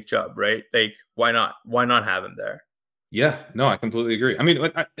with Nick Chubb, right? Like why not have him there? Yeah, no, I completely agree. I mean,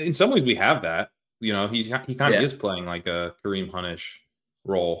 like in some ways we have that. You know, he kind of is playing like a Kareem Hunt-ish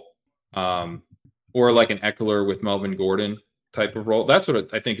role. Or like an Eckler with Melvin Gordon type of role. That's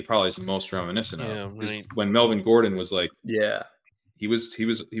what I think it probably is most reminiscent of. Right. When Melvin Gordon was like, he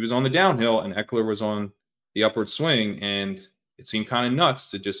was on the downhill and Eckler was on the upward swing, and it seemed kind of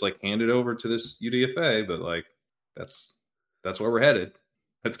nuts to just like hand it over to this UDFA. But like that's where we're headed.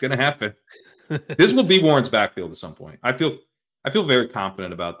 That's going to happen. This will be Warren's backfield at some point. I feel very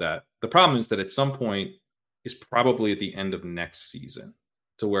confident about that. The problem is that at some point is probably at the end of next season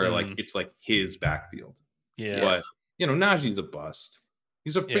to where like it's like his backfield. Yeah. But Najee's a bust.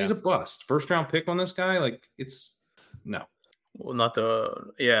 He's a bust. First round pick on this guy. Like it's no. Well, not the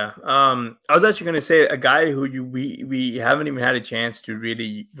I was actually going to say a guy who we haven't even had a chance to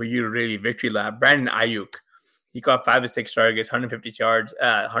really victory lap. Brandon Aiyuk, he caught 5 of 6 targets,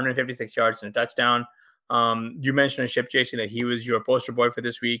 156 yards and a touchdown. You mentioned on Ship Chasing that he was your poster boy for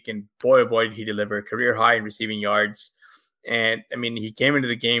this week, and boy, oh boy, did he deliver career high in receiving yards. And I mean, he came into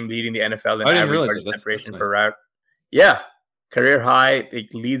the game leading the NFL in average yard separation per route. Yeah, career high.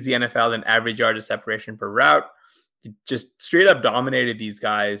 It leads the NFL in average yard of separation per route. Just straight up dominated these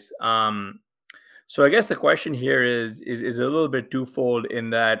guys. So I guess the question here is a little bit twofold in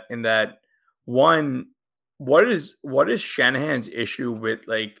that one, what is Shanahan's issue with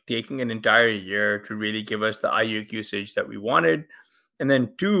like taking an entire year to really give us the Aiyuk usage that we wanted? And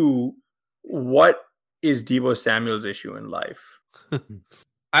then 2, what is Deebo Samuel's issue in life?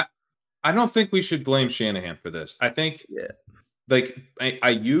 I don't think we should blame Shanahan for this. I think like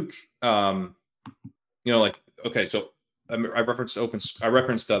Aiyuk, okay, so I referenced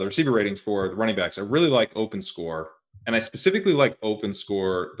the receiver ratings for the running backs. I really like Open Score, and I specifically like Open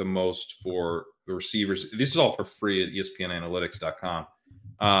Score the most for the receivers. This is all for free at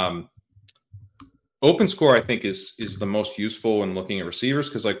ESPNanalytics.com. Open Score, I think, is the most useful when looking at receivers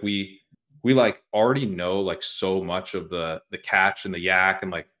because like we like already know like so much of the catch and the yak,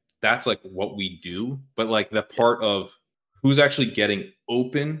 and like that's like what we do. But like the part of who's actually getting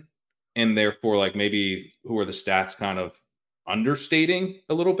open, and therefore like maybe who are the stats kind of understating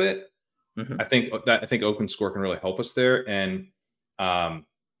a little bit. I think Open Score can really help us there. And Brandon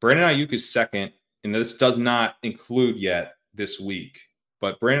Aiyuk is second, and this does not include yet this week,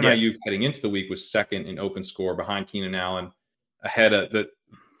 but Brandon Aiyuk heading into the week was second in Open Score behind Keenan Allen, ahead of the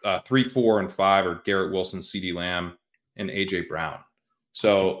 3, 4, and 5 are Garrett Wilson, CeeDee Lamb, and AJ Brown.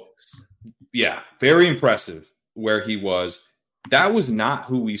 So yeah, very impressive where he was. That was not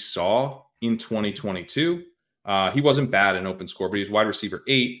who we saw in 2022. He wasn't bad in Open Score, but he was wide receiver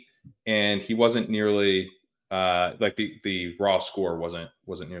 8, and he wasn't nearly like the raw score wasn't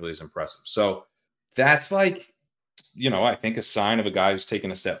nearly as impressive. So that's like, I think a sign of a guy who's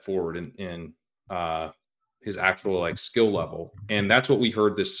taken a step forward in his actual like skill level. And that's what we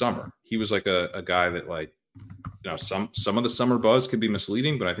heard this summer. He was like a guy that like, some of the summer buzz could be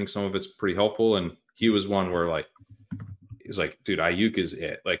misleading, but I think some of it's pretty helpful. And he was one where like, it was like, dude, Aiyuk is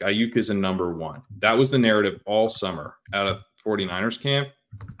it. Like Aiyuk is a number one. That was the narrative all summer out of 49ers camp.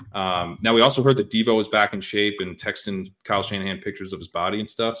 Now we also heard that Deebo was back in shape and texting Kyle Shanahan pictures of his body and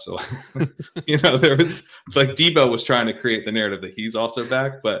stuff. So, there was like Deebo was trying to create the narrative that he's also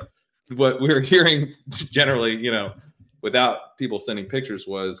back. But what we were hearing generally, without people sending pictures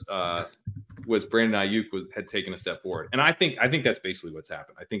was Brandon Aiyuk had taken a step forward. And I think that's basically what's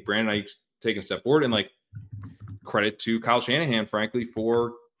happened. I think Brandon Aiyuk's taken a step forward, and like credit to Kyle Shanahan, frankly,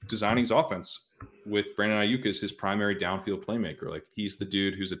 for designing his offense with Brandon Aiyuk as his primary downfield playmaker. Like he's the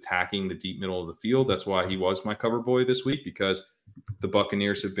dude who's attacking the deep middle of the field. That's why he was my cover boy this week, because the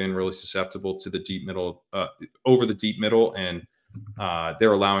Buccaneers have been really susceptible to the deep middle, over the deep middle, and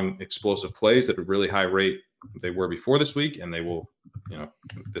they're allowing explosive plays at a really high rate. They were before this week, and they will,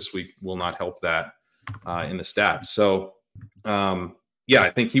 this week will not help that in the stats. So, I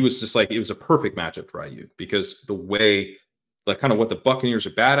think he was just like, it was a perfect matchup for Aiyuk, because the way, like kind of what the Buccaneers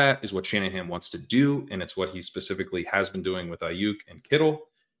are bad at is what Shanahan wants to do. And it's what he specifically has been doing with Aiyuk and Kittle,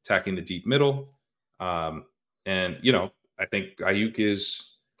 attacking the deep middle. I think Aiyuk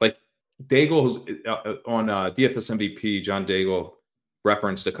is like Daigle on DFS MVP. John Daigle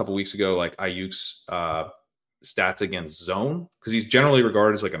referenced a couple weeks ago, like Aiyuk's stats against zone, because he's generally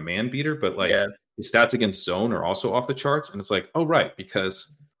regarded as like a man beater, but like his stats against zone are also off the charts. And it's like, oh, right,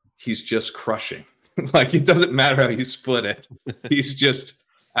 because he's just crushing. Like it doesn't matter how you split it. He's just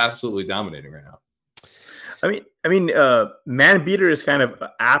absolutely dominating right now. I mean, man beater is kind of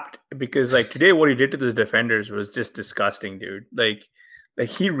apt, because like today, what he did to the defenders was just disgusting, dude. Like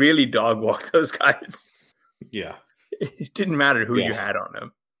he really dog walked those guys. Yeah, it didn't matter who you had on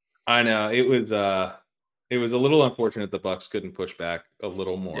him. I know it was a little unfortunate the Bucs couldn't push back a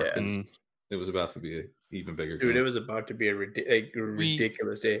little more. Yeah. It was about to be an even bigger dude. game. It was about to be a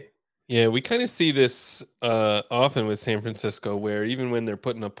ridiculous day. Yeah, we kind of see this often with San Francisco, where even when they're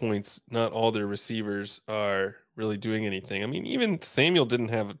putting up points, not all their receivers are really doing anything. I mean, even Samuel didn't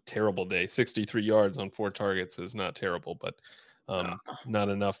have a terrible day. 63 yards on 4 targets is not terrible, but not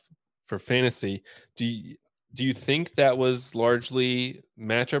enough for fantasy. Do you think that was largely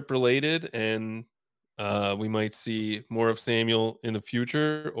matchup related, and we might see more of Samuel in the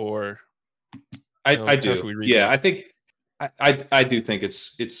future, or I do. how should we read Yeah, that? I think I do think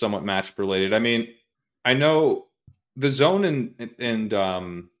it's somewhat matchup related. I mean, I know the zone and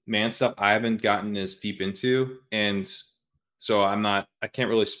man stuff I haven't gotten as deep into, and so I can't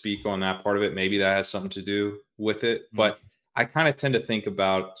really speak on that part of it. Maybe that has something to do with it, but I kind of tend to think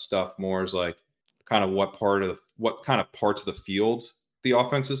about stuff more as like kind of what kind of parts of the field the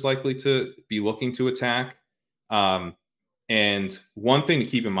offense is likely to be looking to attack. And one thing to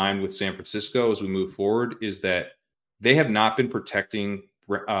keep in mind with San Francisco as we move forward is that they have not been protecting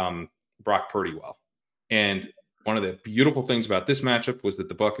Brock Purdy well. And one of the beautiful things about this matchup was that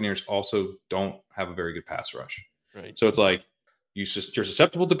the Buccaneers also don't have a very good pass rush. Right. So it's like you're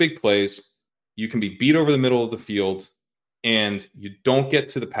susceptible to big plays. You can be beat over the middle of the field, and you don't get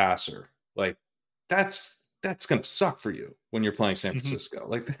to the passer. Like that's going to suck for you when you're playing San Francisco.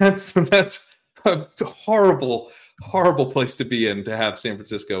 Like that's a horrible place to be in, to have San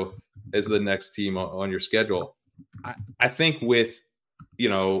Francisco as the next team on your schedule. I think with,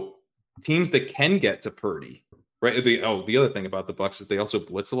 teams that can get to Purdy, right? The other thing about the Bucs is they also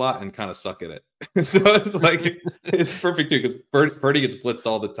blitz a lot and kind of suck at it. So it's like, it's perfect too, because Purdy gets blitzed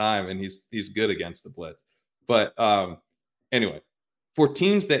all the time and he's good against the blitz. But anyway, for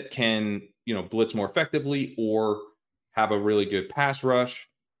teams that can, blitz more effectively or have a really good pass rush,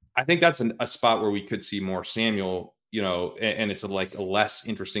 I think that's a spot where we could see more Samuel, and it's a less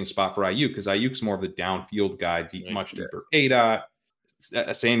interesting spot for Aiyuk, because Aiyuk's more of the downfield guy, much deeper ADOT.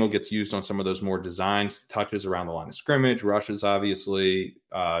 Samuel gets used on some of those more designs, touches around the line of scrimmage, rushes, obviously.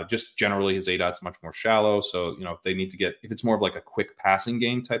 Just generally, his ADOT's much more shallow. So, if it's more of like a quick passing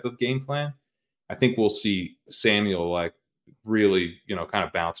game type of game plan, I think we'll see Samuel really, kind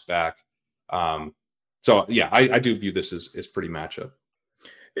of bounce back. So, yeah, I do view this as pretty matchup.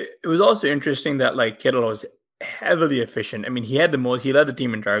 It was also interesting that Kittle was heavily efficient. I mean, he led the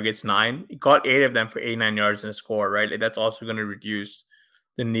team in targets, 9. He got 8 of them for 89 yards and a score, right? That's also going to reduce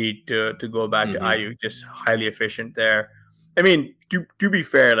the need to go back to Aiyuk. Just highly efficient there. I mean, to be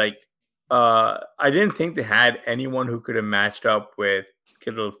fair, I didn't think they had anyone who could have matched up with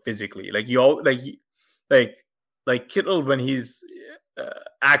Kittle physically. Kittle, when he's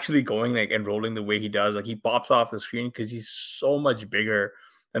actually going and rolling the way he does, he pops off the screen because he's so much bigger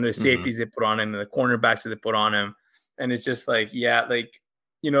than the safeties they put on him and the cornerbacks that they put on him. And it's just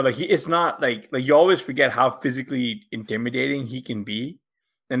it's not you always forget how physically intimidating he can be.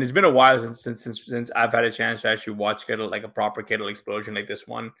 And it's been a while since I've had a chance to actually watch Kittle, a proper Kittle explosion like this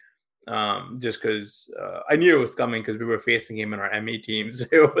one. Just because I knew it was coming because we were facing him in our ME teams.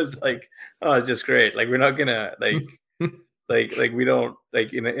 It was it's just great. We're not gonna we don't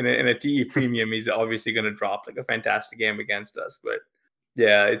in a TE premium. He's obviously gonna drop a fantastic game against us. But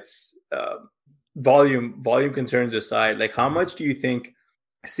yeah, it's volume concerns aside. How much do you think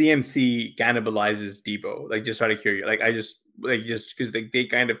CMC cannibalizes Debo? Just out of curiosity. Just because they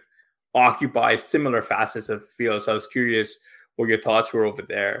kind of occupy similar facets of the field. So I was curious what your thoughts were over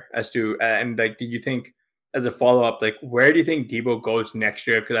there as to, and do you think, as a follow-up, where do you think Debo goes next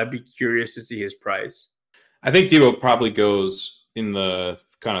year? Because I'd be curious to see his price. I think Debo probably goes in the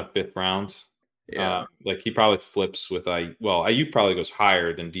kind of 5th round. Yeah. He probably flips with Aiyuk probably goes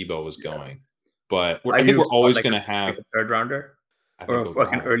higher than Debo was going. But I think we're always going to have a 3rd rounder or a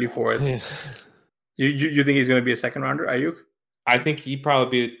fucking early 4th. You think he's going to be a 2nd rounder, Aiyuk? I think he'd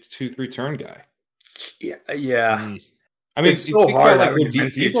probably be a 2-3 turn guy. Yeah. I mean, it's so hard. When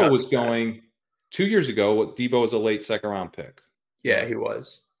Debo was going 2 years ago, Debo was a late 2nd round pick. Yeah, he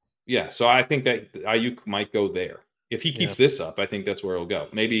was. Yeah, so I think that Aiyuk might go there. If he keeps this up, I think that's where he'll go.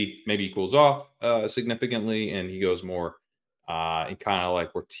 Maybe he cools off significantly and he goes more in kind of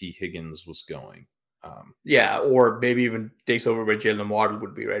where T. Higgins was going. Or maybe even takes over where Jalen Waddle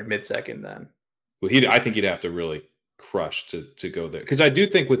would be, right? Mid-second then. Well, I think he'd have to really crush to go there. Because I do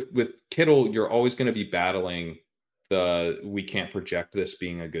think with Kittle, you're always going to be battling the we can't project this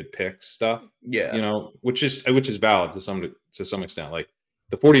being a good pick stuff. Yeah. Which is valid to some extent.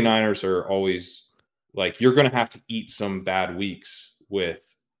 The 49ers are always you're going to have to eat some bad weeks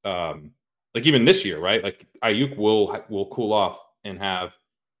with even this year, right? Aiyuk will cool off and have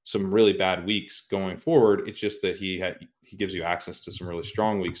some really bad weeks going forward. It's just that he gives you access to some really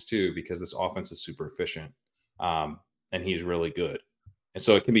strong weeks too, because this offense is super efficient and he's really good. And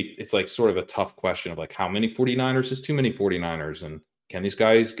so it's sort of a tough question of how many 49ers is too many 49ers, and can these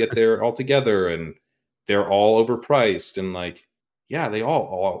guys get there all together? And they're all overpriced, and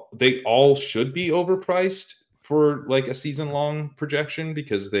they all should be overpriced for a season long projection,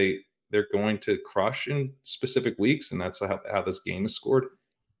 because they're going to crush in specific weeks, and that's how this game is scored.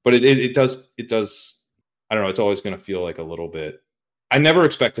 But it does I don't know. It's always going to feel like a little bit. I never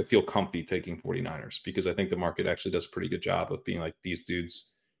expect to feel comfy taking 49ers because I think the market actually does a pretty good job of being like, these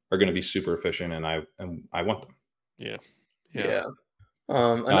dudes are going to be super efficient, and I want them. Yeah.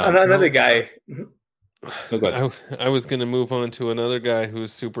 Another guy. I was going to move on to another guy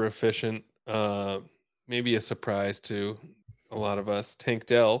who's super efficient. Maybe a surprise to a lot of us. Tank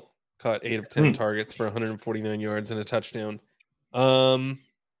Dell caught 8 of 10 targets for 149 yards and a touchdown.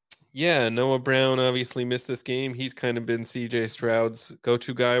 Yeah, Noah Brown obviously missed this game. He's kind of been CJ Stroud's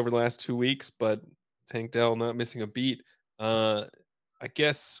go-to guy over the last 2 weeks, but Tank Dell not missing a beat. I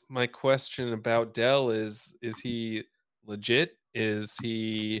guess my question about Dell is he legit? Is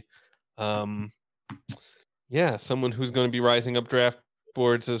he someone who's going to be rising up draft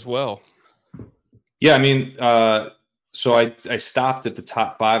boards as well? Yeah, I mean, so I stopped at the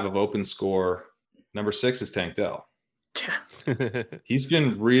top 5 of open score. Number 6 is Tank Dell. He's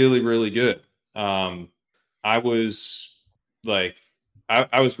been really, really good. I was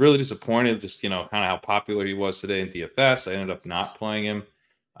really disappointed, just, kind of how popular he was today in DFS. I ended up not playing him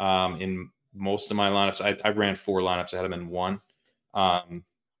in most of my lineups. I ran 4 lineups. I had him in 1.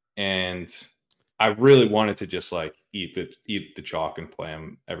 And I really wanted to just like eat the chalk and play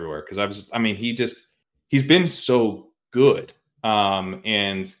him everywhere. Cause he's been so good.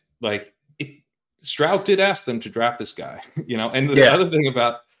 And like Stroud did ask them to draft this guy, and the other thing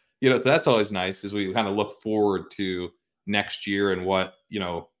about, that's always nice is we kind of look forward to next year and what,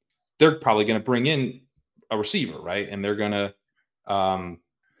 they're probably going to bring in a receiver, right? And they're going to,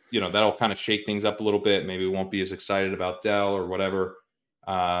 that'll kind of shake things up a little bit. Maybe we won't be as excited about Dell or whatever.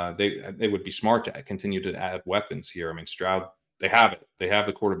 They would be smart to continue to add weapons here. I mean, Stroud, they have it. They have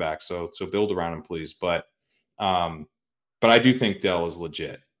the quarterback, so build around him, please. But I do think Dell is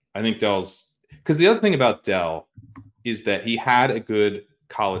legit. I think Dell's, because the other thing about Dell is that he had a good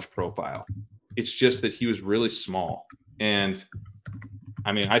college profile. It's just that he was really small, and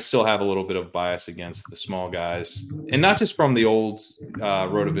I mean, I still have a little bit of bias against the small guys, and not just from the old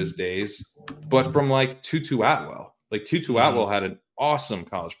Rotoviz days, but from like Tutu Atwell. Like Tutu Atwell had an awesome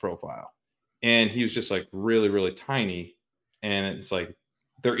college profile, and he was just like really, really tiny. And it's like,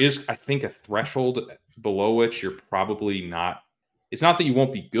 there is, I think, a threshold below which you're probably not, it's not that you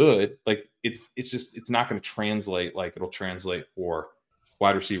won't be good. Like it's just, it's not going to translate like it'll translate for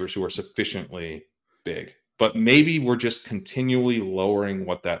wide receivers who are sufficiently big. But maybe we're just continually lowering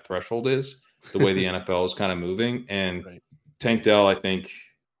what that threshold is, the way the NFL is kind of moving. And Tank Dell, I think,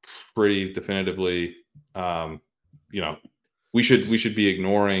 pretty definitively, we should be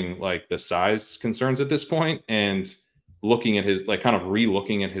ignoring like the size concerns at this point and looking at his, like, kind of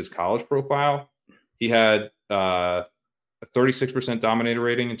re-looking at his college profile. He had a 36% dominator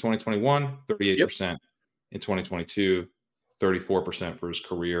rating in 2021, 38% in 2022, 34% for his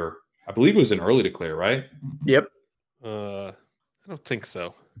career. I believe it was an early declare, right? Yep. I don't think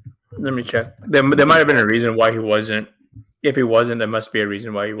so. Let me check. There might have been a reason why he wasn't. If he wasn't, there must be a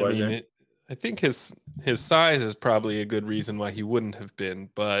reason why he wasn't. I think his size is probably a good reason why he wouldn't have been.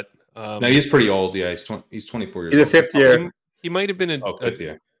 But no, he's pretty old. Yeah, he's 24 years old. He's a fifth year. He might have been fifth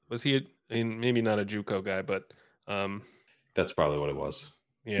year. Was he? Maybe not a JUCO guy, but that's probably what it was.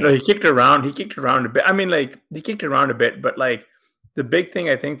 Yeah. No, he kicked around. He kicked around a bit. I mean, like, he kicked around a bit, but like, the big thing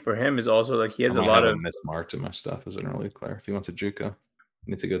I think for him is also like he has a lot of mismarked in my stuff as an early declare. If he wants a JUCO, I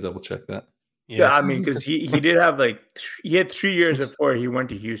need to go double check that. Yeah, I mean, because he did have he had 3 years before he went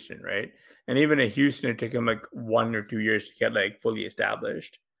to Houston, right? And even at Houston, it took him like 1 or 2 years to get like fully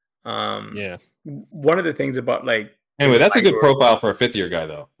established. One of the things about like anyway, that's a good profile for a fifth year guy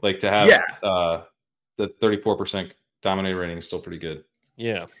though. Like to have the 34% dominator rating is still pretty good.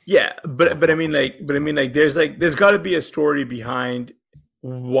 Yeah. But I mean there's got to be a story behind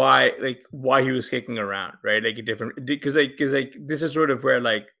why he was kicking around, right? Like a different, because this is sort of where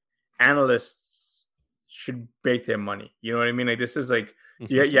like analysts should make their money. You know what I mean? Like this is like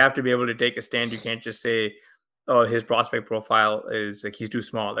you have to be able to take a stand. You can't just say, oh, his prospect profile is like he's too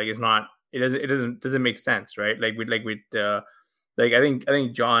small. Like it doesn't make sense, right? I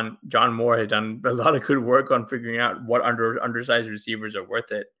think John Moore has done a lot of good work on figuring out what undersized receivers are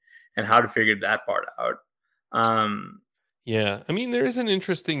worth it and how to figure that part out. Yeah, I mean, there is an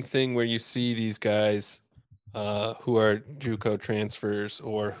interesting thing where you see these guys who are JUCO transfers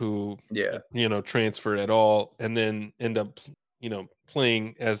or who transfer at all and then end up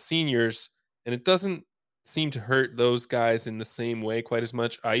playing as seniors, and it doesn't seem to hurt those guys in the same way quite as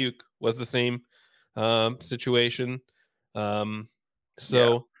much. Aiyuk was the same situation. There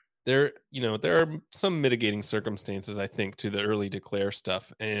are some mitigating circumstances, I think, to the early declare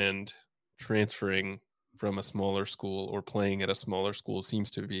stuff, and transferring from a smaller school or playing at a smaller school seems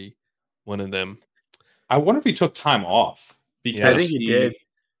to be one of them. I wonder if he took time off because I think he did.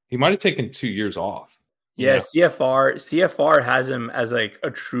 He might have taken 2 years off. Yeah, CFR has him as like a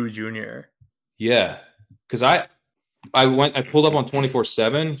true junior. Yeah, because I pulled up on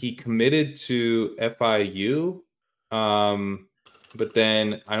 24/7. He committed to FIU, but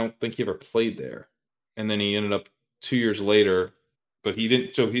then I don't think he ever played there. And then he ended up 2 years later, but he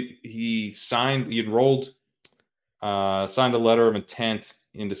didn't. So he enrolled, signed a letter of intent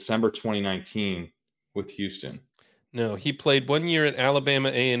in December 2019 with Houston. No, he played 1 year at Alabama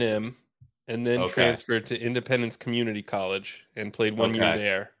A&M and then transferred to Independence Community College and played 1 year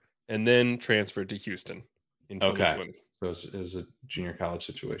there and then transferred to Houston in 2020. Okay. So it was a junior college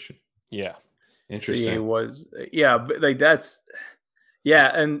situation. Yeah. Interesting. So it was, but like that's,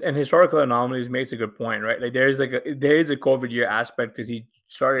 and historical anomalies makes a good point, right? Like there is a COVID year aspect because he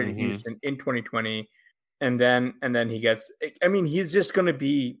started in Houston in 2020, and then he gets. I mean, he's just going to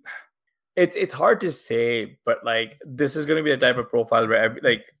be. It's hard to say, but like this is going to be a type of profile where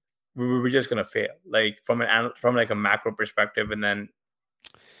we're just going to fail, like from like a macro perspective, and then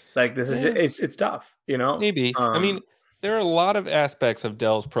like this is it's tough, you know. Maybe I mean there are a lot of aspects of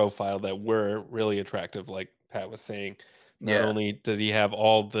Dell's profile that were really attractive, like Pat was saying. Not only did he have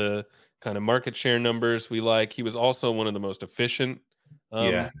all the kind of market share numbers we like, he was also one of the most efficient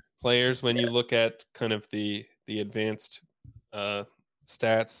players when you look at kind of the advanced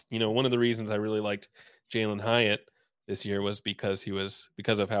stats. You know, one of the reasons I really liked Jalen Hyatt this year was because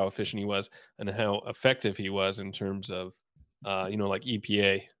of how efficient he was and how effective he was in terms of like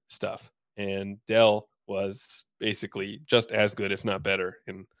EPA stuff. And Dell was basically just as good, if not better,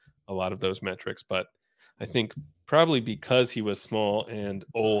 in a lot of those metrics. But I think probably because he was small and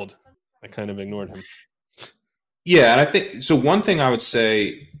old, I kind of ignored him. Yeah, and I think so. One thing I would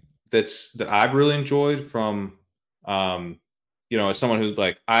say that I've really enjoyed from, as someone who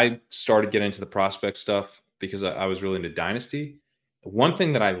I started getting into the prospect stuff because I was really into Dynasty. One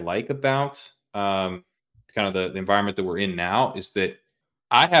thing that I like about kind of the environment that we're in now is that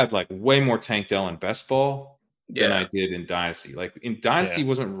I had way more Tank Dell in best ball than I did in Dynasty. Like in Dynasty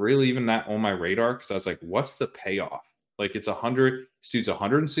wasn't really even that on my radar because I was like, what's the payoff? Like it's 100, this dude's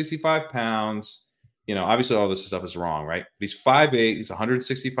 165 pounds. You know, obviously all this stuff is wrong, right? But he's 5'8", he's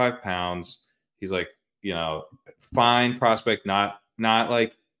 165 pounds. He's fine prospect, not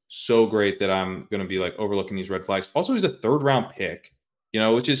like so great that I'm going to be overlooking these red flags. Also, he's a 3rd round pick,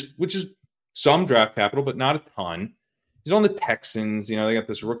 which is some draft capital, but not a ton. He's on the Texans. They got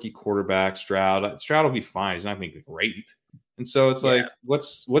this rookie quarterback, Stroud. Stroud will be fine. He's not going to be great. And so it's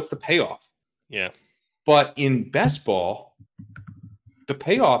what's the payoff? Yeah. But in best ball, the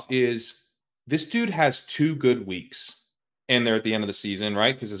payoff is this dude has 2 good weeks and they're at the end of the season,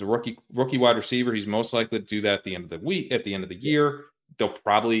 right? Because as a rookie wide receiver, he's most likely to do that at the end of the week, at the end of the year. They'll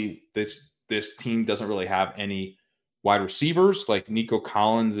probably, this team doesn't really have any wide receivers. Like Nico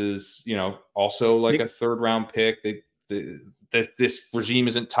Collins is, also a 3rd round pick. This regime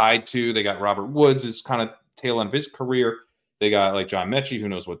isn't tied to. They got Robert Woods is kind of tail end of his career. They got John Mechie, who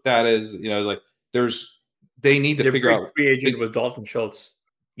knows what that is. They need to figure out. Free agent was Dalton Schultz.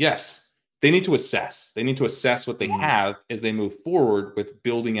 Yes, they need to assess. They need to assess what they have as they move forward with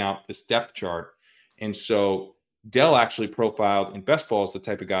building out this depth chart. And so Dell actually profiled in best ball as the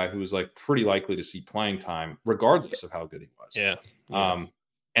type of guy who was pretty likely to see playing time regardless of how good he was. Yeah.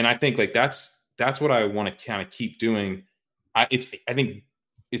 And I think that's what I want to kind of keep doing. I think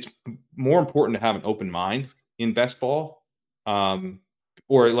it's more important to have an open mind in best ball,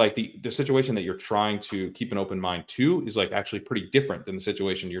 or the situation that you're trying to keep an open mind to is actually pretty different than the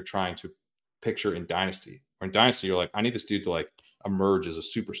situation you're trying to picture in Dynasty. Or in Dynasty, you're I need this dude to emerge as a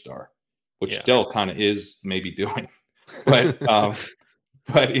superstar, which Dell kind of is maybe doing.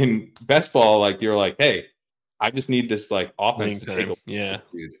 But in best ball, you're hey, I just need this offense to take a look at this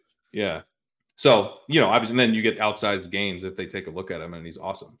dude. Yeah. So, obviously, and then you get outsized gains if they take a look at him and he's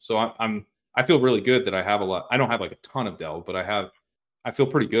awesome. So I feel really good that I have a lot. I don't have a ton of Dell, but I feel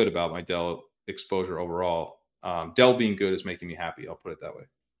pretty good about my Dell exposure overall. Dell being good is making me happy. I'll put it that way.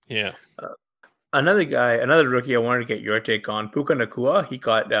 Yeah. Another rookie I wanted to get your take on, Puka Nacua. He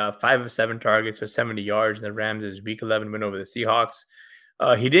got 5 of 7 targets for 70 yards in the Rams' Week 11 win over the Seahawks.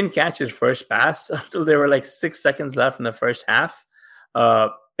 He didn't catch his first pass until there were 6 seconds left in the first half.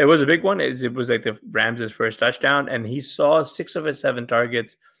 It was a big one. It was the Rams' first touchdown, and he saw 6 of his 7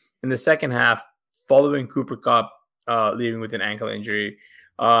 targets in the second half following Cooper Kupp leaving with an ankle injury.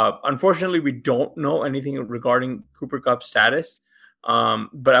 Unfortunately, we don't know anything regarding Cooper Kupp's status,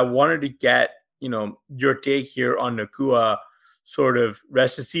 but I wanted to get your take here on Nacua, sort of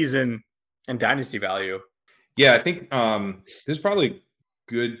rest of season and dynasty value. Yeah, I think this is probably a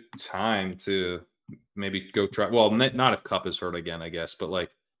good time to maybe go try. Well, not if Cup is hurt again, I guess. But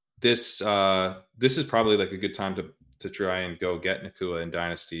like this is probably like a good time to try and go get Nakua in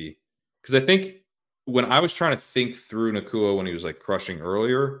Dynasty, because I think when I was trying to think through Nakua when he was like crushing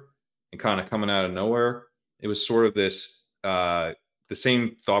earlier and kind of coming out of nowhere, it was sort of this the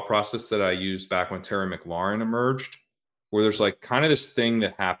same thought process that I used back when Terry McLaurin emerged, where there's like kind of this thing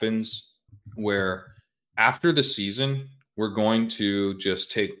that happens where after the season, we're going to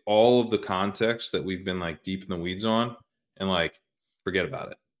just take all of the context that we've been like deep in the weeds on and like forget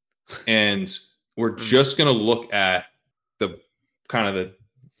about it. And we're just going to look at the kind of the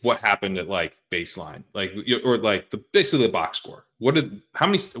what happened at like baseline, like, or like basically the box score.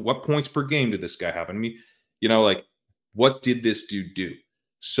 What points per game did this guy have? I mean, like what did this dude do?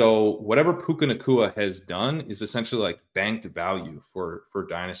 So whatever Puka Nakua has done is essentially like banked value for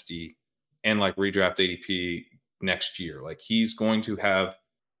Dynasty and like redraft ADP next year. Like he's going to have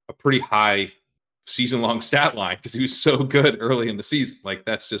a pretty high season-long stat line because he was so good early in the season. Like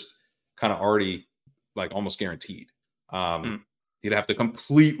that's just kind of already like almost guaranteed. He'd have to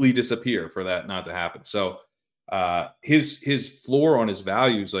completely disappear for that not to happen. So his floor on his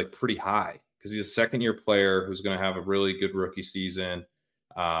value is like pretty high because he's a second-year player who's going to have a really good rookie season.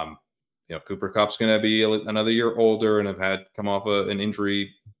 Cooper Kupp's going to be another year older and have come off an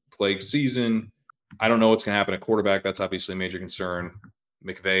injury-plagued season. I don't know what's going to happen at quarterback. That's obviously a major concern.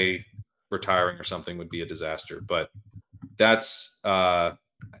 McVay retiring or something would be a disaster. But that's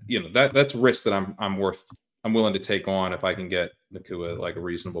that's risk that I'm willing to take on if I can get Nakua like a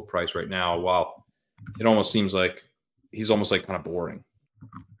reasonable price right now. While it almost seems like he's almost like kind of boring.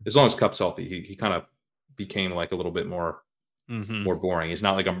 As long as Kupp's healthy, he kind of became like a little bit more boring. He's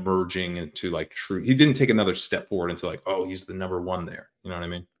not like emerging into like true. He didn't take another step forward into like, oh, he's the number one there. You know what I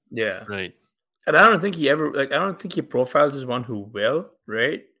mean? Yeah. Right. And I don't think he profiles as one who will,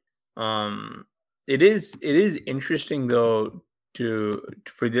 right? It is interesting though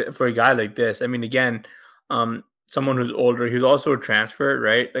for a guy like this. I mean, again, someone who's older, he's also a transfer,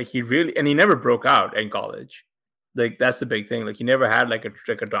 right? Like he never broke out in college. Like that's the big thing. Like he never had like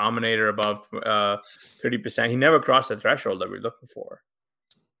a dominator above 30%. He never crossed the threshold that we're looking for.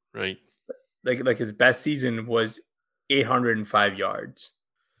 Right. Like his best season was 805 yards.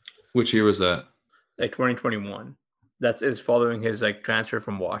 Which year was that? Like 2021. Is following his like transfer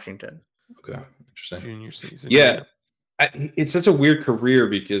from Washington. Okay, interesting. Junior season. Yeah. It's such a weird career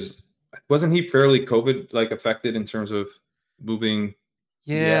because wasn't he fairly COVID like affected in terms of moving?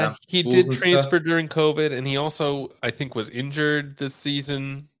 Yeah, he did transfer during COVID, and he also I think was injured this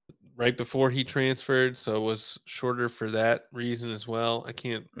season right before he transferred, so it was shorter for that reason as well. I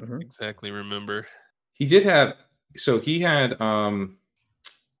can't exactly remember. He did have he had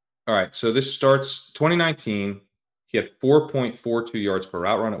all right, so this starts 2019. He had 4.42 yards per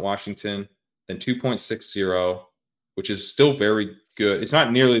route run at Washington, then 2.60, which is still very good. It's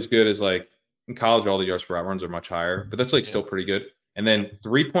not nearly as good as like in college, all the yards per route runs are much higher, but that's like still pretty good. And then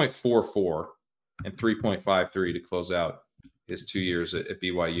 3.44 and 3.53 to close out his 2 years at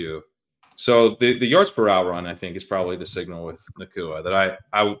BYU. So the yards per route run, I think, is probably the signal with Nakua that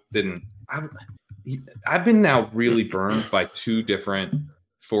I've been now really burned by two different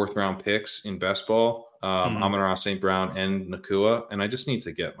fourth-round picks in best ball, Amon-Ra St. Brown and Nakua, and I just need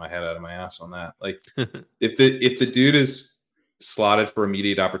to get my head out of my ass on that. Like, if the dude is slotted for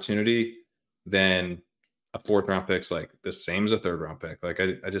immediate opportunity, then a fourth-round pick's like the same as a third-round pick. Like,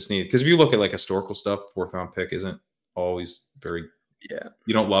 I just need, because if you look at like historical stuff, fourth-round pick isn't always very. Yeah,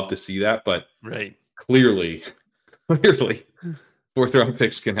 you don't love to see that, but right, clearly, fourth-round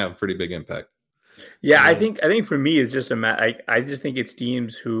picks can have a pretty big impact. Yeah, I think for me it's just I just think it's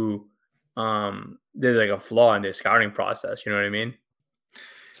teams who there's like a flaw in their scouting process. You know what I mean?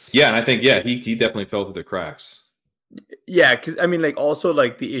 Yeah, and I think he definitely fell through the cracks. Yeah, because I mean, like also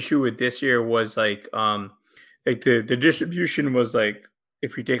like the issue with this year was like the distribution was like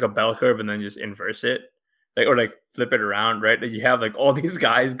if you take a bell curve and then just inverse it, like or like flip it around, right? Like you have like all these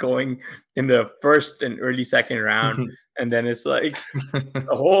guys going in the first and early second round, and then it's like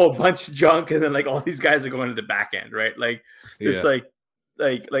a whole bunch of junk, and then like all these guys are going to the back end, right? Like it's like,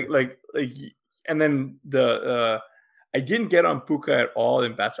 and then I didn't get on Puka at all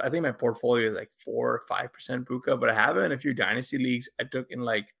in best. I think my portfolio is like 4 or 5% Puka, but I have it in a few dynasty leagues. I took in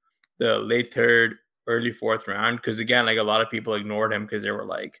like the late third, early fourth round because again, like a lot of people ignored him because they were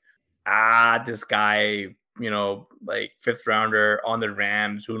like, this guy, like fifth rounder on the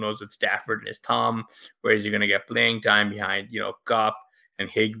Rams. Who knows with Stafford and his thumb? Where is he going to get playing time behind, Kupp and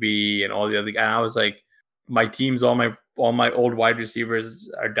Higbee and all the other guys? And I was like, my teams, all my old wide receivers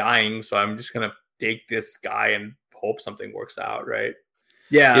are dying, so I'm just going to take this guy and hope something works out, right?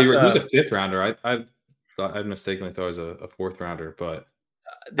 Yeah, he was a 5th rounder. I mistakenly thought it was a 4th rounder, but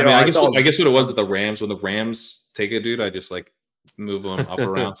I mean, I guess what it was with the Rams, when the Rams take a dude, I just like move them up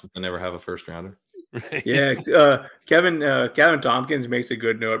around since they never have a 1st rounder. Right. Yeah, Kevin Tompkins makes a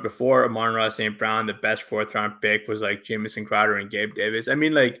good note. Before Amon-Ra St. Brown, the best 4th round pick was like Jamison Crowder and Gabe Davis. I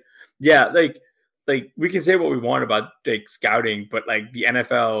mean, like we can say what we want about like scouting, but like the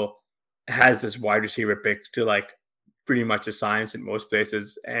NFL has this wide receiver picks to like pretty much a science in most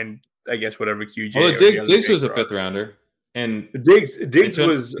places, and I guess whatever QJ. Well, Diggs was a 5th rounder, and Diggs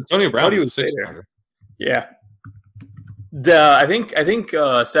was Antonio Brown was a 6th later. rounder. Yeah. I think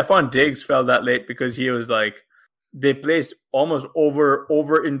Stephon Diggs fell that late because he was like they placed almost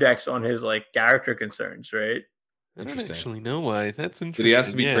over index on his like character concerns, right? I don't actually know why. That's interesting. Did he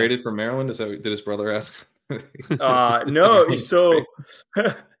ask to be traded from Maryland? Did his brother ask? No. So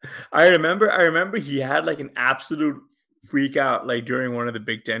I remember he had like an absolute freak out like during one of the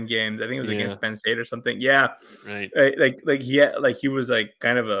Big Ten games. I think it was against Penn State or something. Yeah, right. He was like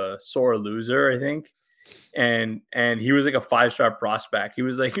kind of a sore loser, I think. And he was like a 5-star prospect. He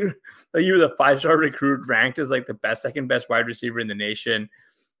was like he was a 5-star recruit, ranked as like the second best wide receiver in the nation.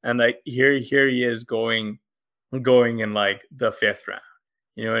 And like here he is going in like the 5th round.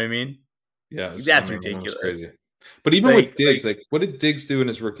 You know what I mean? Yeah, that's ridiculous. Crazy. But even with Diggs, like what did Diggs do in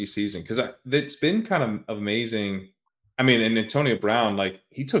his rookie season? Because it's been kind of amazing. I mean, and Antonio Brown, like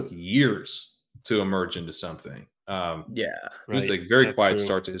he took years to emerge into something. It was like very quiet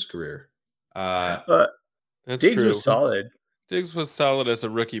start to his career. Diggs was solid. Diggs was solid as a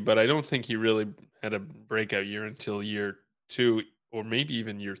rookie, but I don't think he really had a breakout year until year 2 or maybe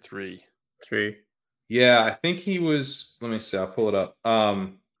even year 3. Yeah, I think he was. Let me see. I'll pull it up.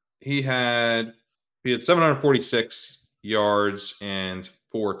 He had 746 yards and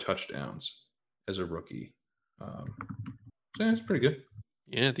 4 touchdowns as a rookie. So that's pretty good.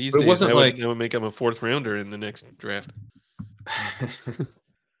 Yeah, these days that would make him a 4th rounder in the next draft.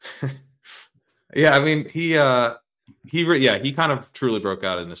 Yeah, I mean he kind of truly broke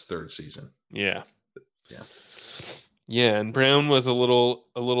out in his 3rd season. Yeah, and Brown was a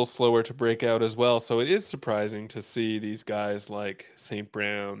little slower to break out as well. So it is surprising to see these guys like St.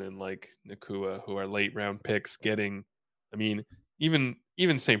 Brown and like Nacua, who are late round picks, getting. I mean, even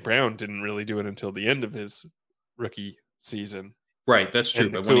St. Brown didn't really do it until the end of his rookie season. Right, that's true.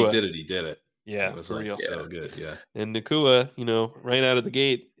 But when he did it. Yeah, it was for like real. So good. Yeah, and Nacua, right out of the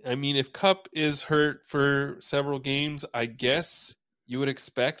gate. I mean, if Kupp is hurt for several games, I guess you would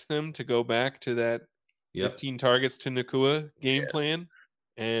expect them to go back to that 15 targets to Nacua game plan.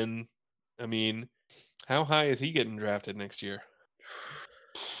 And I mean, how high is he getting drafted next year?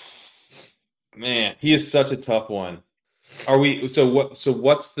 Man, he is such a tough one.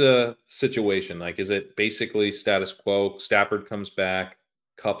 What's the situation? Like, is it basically status quo? Stafford comes back,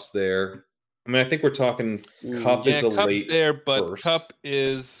 Kupp's there. I mean, I think we're talking Kupp is a Kupp's late there, but first. Kupp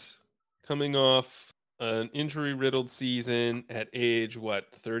is coming off an injury-riddled season at age,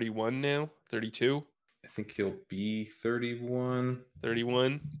 31 now? 32? I think he'll be 31.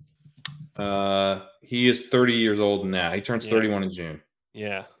 31? He is 30 years old now. He turns 31 in June.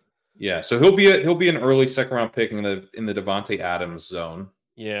 Yeah. Yeah, so he'll be an early 2nd round pick in the Devontae Adams zone.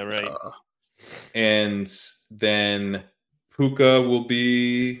 Yeah, right. And then Puka will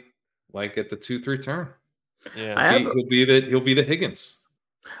be like at the 2-3 turn. Yeah, he'll be the Higgins.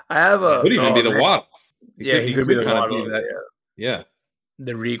 I have a. Could even be the Waddle. He could be the Waddle. Yeah,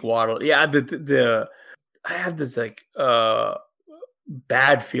 the Reek Waddle. Yeah, I have this like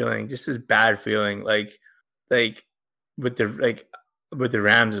bad feeling, just this bad feeling, like with the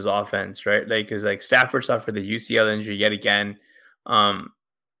Rams' offense, right? Like, because like Stafford suffered the UCL injury yet again. I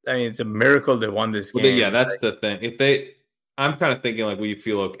mean, it's a miracle they won this game. Yeah, that's the thing. I'm kind of thinking like we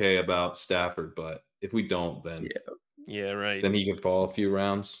feel okay about Stafford, but if we don't, then right. Then he can fall a few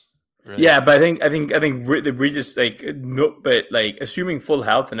rounds. Right. Yeah, but I think we just like no, but like assuming full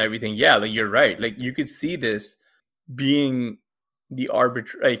health and everything. Yeah, like you're right. Like you could see this being the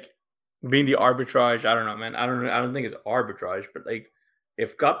arbitrage. I don't know, man. I don't think it's arbitrage, but like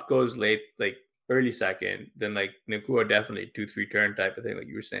if Kupp goes late, like early 2nd, then like Nacua definitely 2-3 turn type of thing, like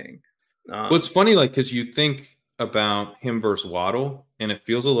you were saying. Well, it's funny, like because you think about him versus Waddle, and it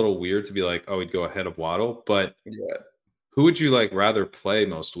feels a little weird to be like, oh, he'd go ahead of Waddle, but who would you like rather play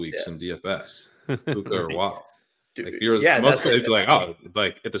most weeks in DFS, Puka or Waddle? Dude, like most players be like, oh,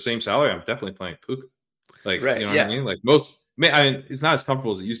 like at the same salary, I'm definitely playing Puka. Like, you know what I mean? Like I mean, it's not as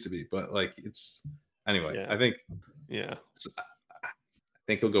comfortable as it used to be, but like it's anyway. Yeah. I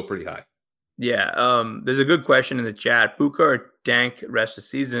think he'll go pretty high. Yeah. There's a good question in the chat: Puka or Dank rest of the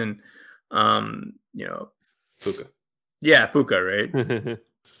season? Puka. Yeah, Puka, right?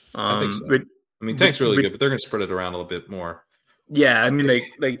 I think so. But, I mean, Tank's really good, but they're going to spread it around a little bit more. Yeah, I mean,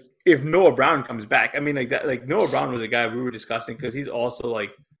 like if Noah Brown comes back, I mean, like that, like Noah Brown was a guy we were discussing because he's also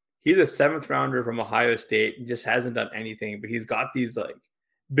like he's a 7th rounder from Ohio State, and just hasn't done anything, but he's got these like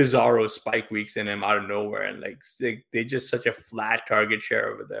bizarro spike weeks in him out of nowhere, and like they just such a flat target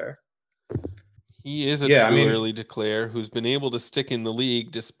share over there. He is a true early declare who's been able to stick in the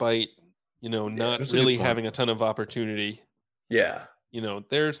league despite, not really having a ton of opportunity. Yeah.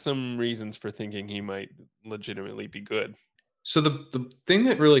 There's some reasons for thinking he might legitimately be good. So the thing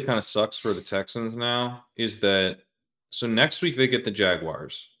that really kind of sucks for the Texans now is that next week they get the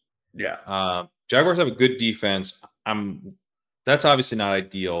Jaguars. Yeah. Jaguars have a good defense. That's obviously not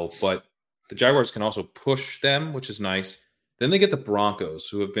ideal, but the Jaguars can also push them, which is nice. Then they get the Broncos,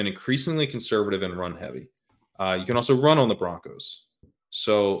 who have been increasingly conservative and run heavy. You can also run on the Broncos.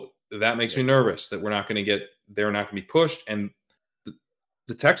 So that makes me nervous that they're not going to be pushed. And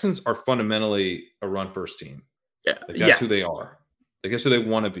the Texans are fundamentally a run first team. Yeah. That's who they are. That's who they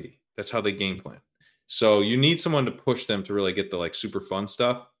want to be. That's how they game plan. So you need someone to push them to really get the like super fun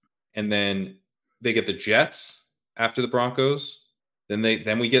stuff. And then they get the Jets after the Broncos. Then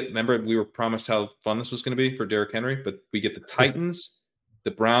we get, remember we were promised how fun this was going to be for Derrick Henry, but we get the Titans,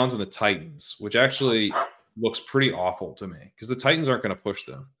 the Browns, and the Titans, which actually looks pretty awful to me because the Titans aren't going to push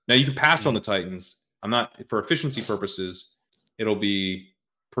them. Now you can pass on the Titans. For efficiency purposes, it'll be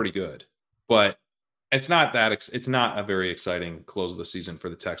pretty good, but it's not a very exciting close of the season for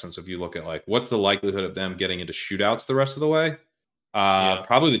the Texans. If you look at like, what's the likelihood of them getting into shootouts the rest of the way?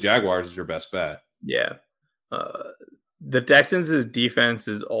 Probably the Jaguars is your best bet. Yeah. The Texans' defense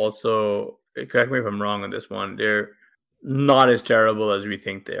is also, correct me if I'm wrong on this one, they're not as terrible as we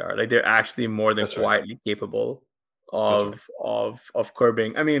think they are. Like they're actually more than quietly capable of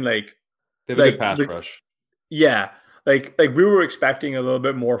curbing. I mean, like they have a good pass rush. Yeah. Like we were expecting a little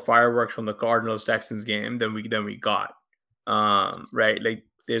bit more fireworks from the Cardinals Texans game than we got. Right? Like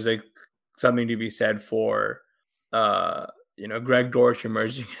there's like something to be said for Greg Dortch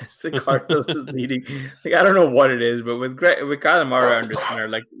emerging as the Cardinals is leading. Like I don't know what it is, but with Kyler Murray under center,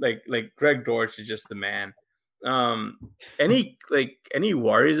 like Greg Dortch is just the man. Any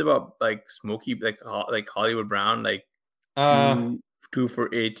worries about like Smokey like Hollywood Brown, like 2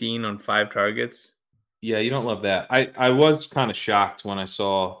 for 18 on 5 targets? Yeah, you don't love that. I was kind of shocked when I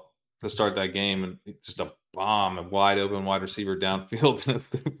saw to start that game and just a bomb and wide open wide receiver downfield, and it's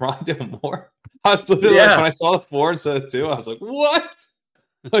the Rondale Moore. I was literally like, when I saw the 4 instead of 2, I was like, what?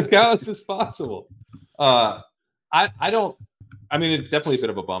 Like, how is this possible? I mean, it's definitely a bit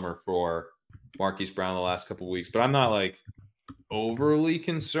of a bummer for Marquise Brown the last couple of weeks, but I'm not like overly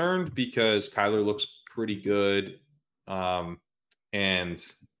concerned because Kyler looks pretty good. And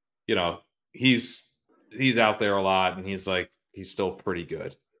he's out there a lot and he's still pretty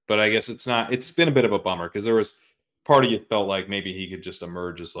good. But I guess it's been a bit of a bummer because there was part of you felt like maybe he could just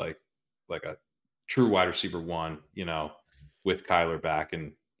emerge as like a true wide receiver 1, with Kyler back.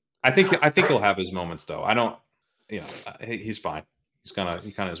 And I think he'll have his moments though. I don't, he's fine. He kind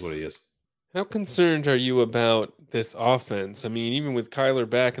of is what he is. How concerned are you about this offense? I mean, even with Kyler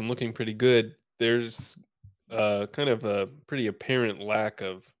back and looking pretty good, there's kind of a pretty apparent lack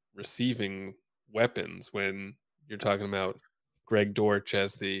of receiving weapons when you're talking about Greg Dortch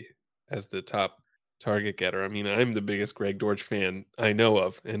as the top target getter. I mean, I'm the biggest Greg Dortch fan I know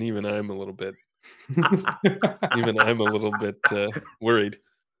of, and even I'm a little bit worried.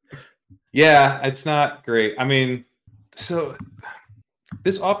 Yeah, it's not great. I mean, so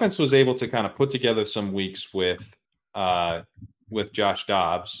this offense was able to kind of put together some weeks with Josh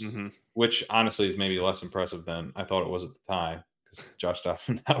Dobbs, which honestly is maybe less impressive than I thought it was at the time because Josh Dobbs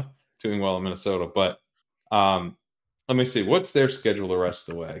is now doing well in Minnesota. But let me see, what's their schedule the rest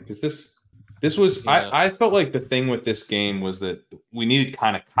of the way? Because this was I felt like the thing with this game was that we needed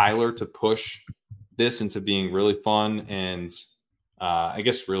kind of Kyler to push this into being really fun, and I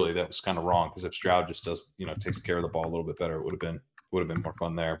guess really that was kind of wrong because if Stroud just does takes care of the ball a little bit better, it would have been more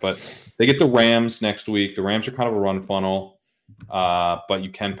fun there. But they get the Rams next week. The Rams are kind of a run funnel, but you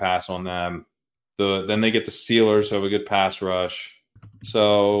can pass on them. Then they get the Steelers, who have a good pass rush.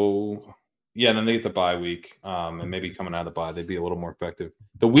 So yeah, then they get the bye week, and maybe coming out of the bye, they'd be a little more effective.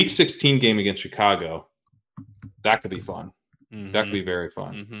 The Week 16 game against Chicago, that could be fun. That could be very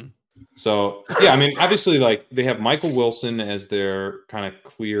fun. So yeah, I mean, obviously, like they have Michael Wilson as their kind of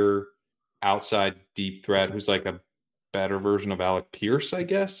clear outside deep threat, who's like a better version of Alec Pierce, I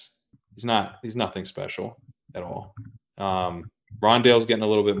guess. He's nothing special at all. Rondale's getting a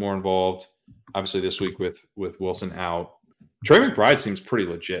little bit more involved, obviously this week with Wilson out. Trey McBride seems pretty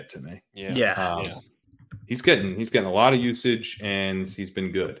legit to me. Yeah. he's getting a lot of usage, and he's been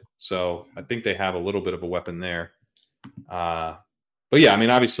good. So I think they have a little bit of a weapon there. But yeah, I mean,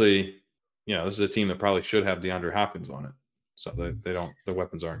 obviously, this is a team that probably should have DeAndre Hopkins on it. So they don't. Their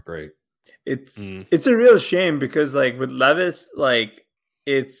weapons aren't great. It's a real shame because like with Levis, like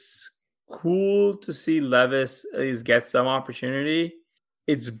it's cool to see Levis at least get some opportunity.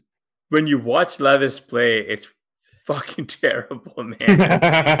 It's when you watch Levis play, it's fucking terrible,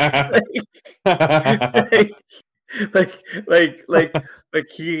 man. like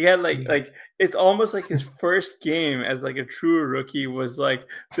he had like it's almost like his first game as like a true rookie was like,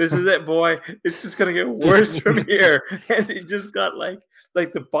 this is it, boy. It's just gonna get worse from here, and it just got like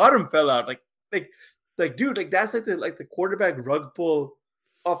the bottom fell out. Like dude, like that's like the quarterback rug pull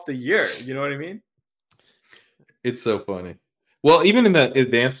of the year. You know what I mean? It's so funny. Well, even in the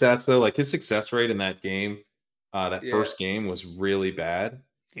advanced stats though, like his success rate in that game, first game was really bad.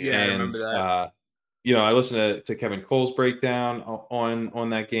 Yeah, and, I remember that. I listened to Kevin Cole's breakdown on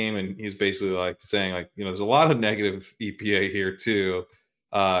that game, and he's basically like saying like, there's a lot of negative EPA here too,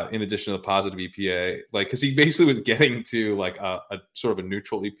 in addition to the positive EPA, like because he basically was getting to like a sort of a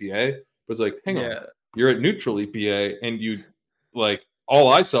neutral EPA, but it's like, hang on, you're at neutral EPA, and you like all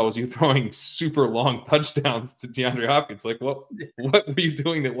I saw was you throwing super long touchdowns to DeAndre Hopkins. Like, what were you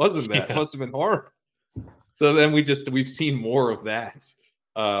doing that wasn't that? It must have been horrible. So then we've seen more of that.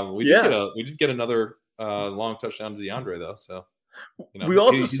 We did get another long touchdown to DeAndre though. So we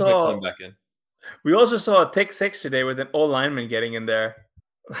also he's saw back in. We also saw a pick six today with an O lineman getting in there.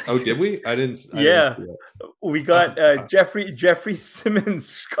 Oh, did we? I didn't see that. We got Jeffrey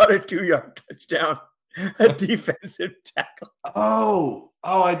Simmons got a 2-yard touchdown, a defensive tackle. Oh,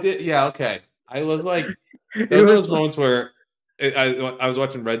 I did. Yeah, okay. I was like, those moments where I was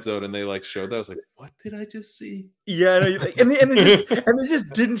watching Red Zone and they like showed that. I was like, what did I just see? Yeah, no, like, and they just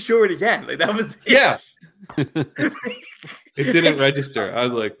didn't show it again. Like that was it didn't register. I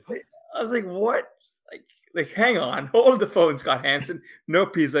was like, what? Like hang on, hold the phone, Scott Hansen.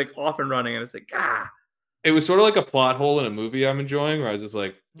 Nope, he's like off and running, and it's like It was sort of like a plot hole in a movie I'm enjoying, where I was just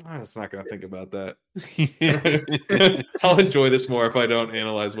like, I'm just not going to think about that. I'll enjoy this more if I don't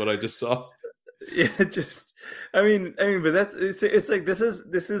analyze what I just saw. Yeah, I mean, but it's like this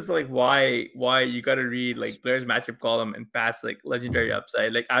is like why you got to read like Blair's matchup column and Pat's like legendary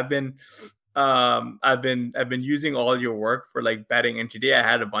upside. Like I've been using all your work for like betting, and today I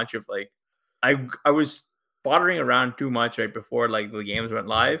had a bunch of like I was bothering around too much right before like the games went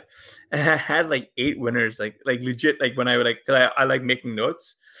live, and I had like 8 winners, like legit, like when I would like, cause I like making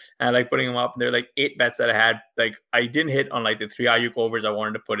notes and I like putting them up, and they're like 8 bets that I had. Like I didn't hit on like the 3 Aiyuk overs I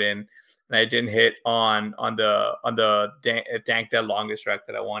wanted to put in, and I didn't hit on the Tank Dell longest rec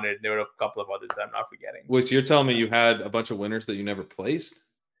that I wanted. There were a couple of others that I'm not forgetting. So you're telling me you had a bunch of winners that you never placed?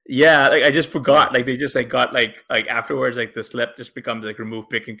 Yeah, like I just forgot. Like they just like got like afterwards, like the slip just becomes like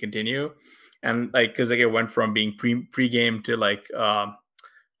remove, pick, and continue. And like, cause like it went from being pre-game to like,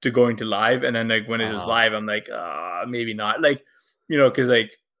 to going to live. And then like when it was live, I'm like, maybe not, like, cause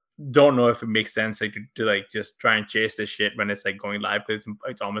like, don't know if it makes sense like to like just try and chase this shit when it's like going live. Cause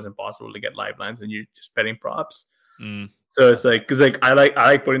it's almost impossible to get live lines when you're just betting props. So it's like, cause like, I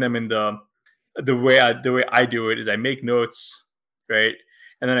like putting them in the way I do it is I make notes, right?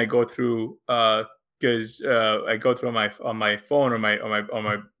 And then I go through, because I go through on my phone or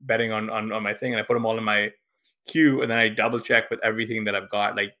my betting on my thing, and I put them all in my queue, and then I double check with everything that I've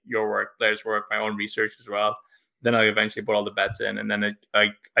got, like your work, Blair's work, my own research as well. Then I eventually put all the bets in, and then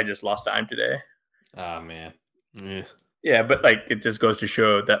I just lost time today. Oh man, yeah, but like it just goes to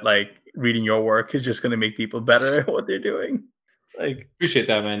show that like reading your work is just going to make people better at what they're doing. Like appreciate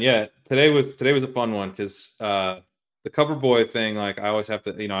that, man. Yeah, today was a fun one because the cover boy thing, like I always have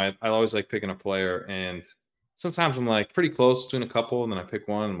to, I always like picking a player, and sometimes I'm like pretty close between a couple, and then I pick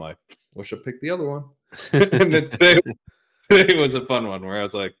one. I'm like, wish I picked the other one. And then today was a fun one where I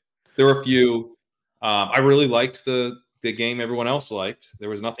was like, there were a few. I really liked the game everyone else liked. There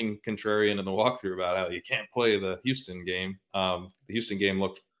was nothing contrarian in the walkthrough about how you can't play the Houston game. The Houston game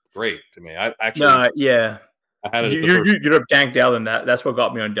looked great to me. I actually, I had it. You're up Tank Dell, and that's what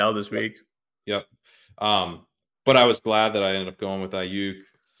got me on Dell this week. Yep. But I was glad that I ended up going with Aiyuk.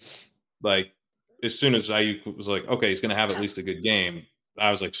 Like, as soon as Aiyuk was like, okay, he's going to have at least a good game,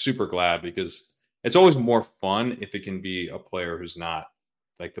 I was like super glad, because it's always more fun if it can be a player who's not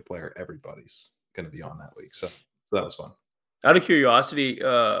like the player everybody's going to be on that week. So that was fun. Out of curiosity,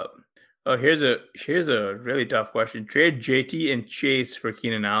 here's a really tough question. Trade JT and Chase for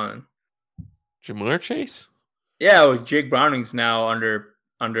Keenan Allen. Jamar Chase? Yeah, with Jake Browning's now under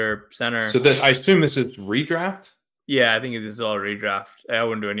center. So I assume this is redraft? Yeah, I think it is all redraft. I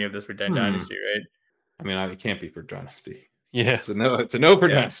wouldn't do any of this for Dynasty, right? I mean, it can't be for dynasty. Yeah. It's a no for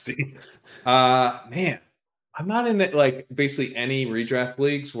dynasty. Man, I'm not in like basically any redraft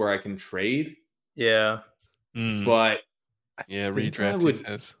leagues where I can trade. Yeah. But redraft, he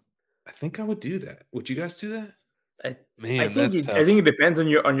says. I think I would do that. Would you guys do that? I Man, think that's tough. I think it depends on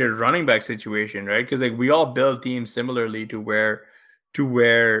your running back situation, right? Because like we all build teams similarly to where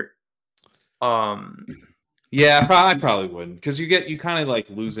yeah, I probably wouldn't, because you kind of like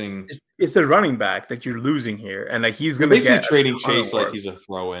losing. It's a running back that you're losing here, and like he's going to to basically get trading Chase like he's a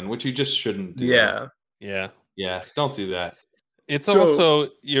throw-in, which you just shouldn't do. Yeah. Don't do that. It's also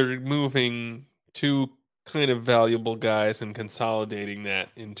you're moving two kind of valuable guys and consolidating that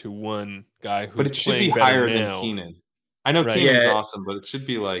into one guy who's but it should be playing higher better than now. Keenan. I know Keenan's awesome, but it should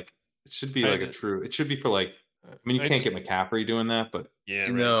be like it should be for like. I mean, you can't get McCaffrey doing that, but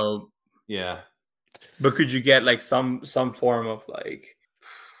yeah. But could you get like some form of like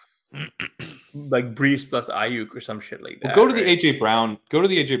Brees plus Aiyuk or some shit like that? Well, go to the AJ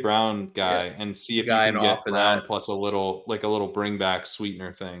Brown guy and see if you can get Brown that. plus a little bring back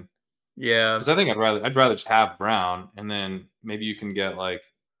sweetener thing. Yeah, because I think I'd rather just have Brown, and then maybe you can get like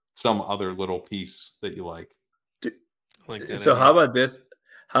some other little piece that you like. So how about this?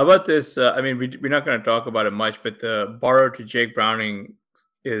 I mean, we're not going to talk about it much, but the Burrow to Jake Browning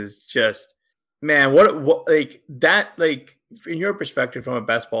is just, man, what like that, like in your perspective from a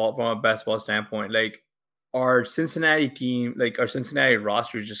basketball standpoint, like our Cincinnati team, like our Cincinnati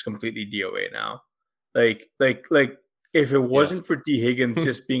roster is just completely DOA now. Like if it wasn't for T. Higgins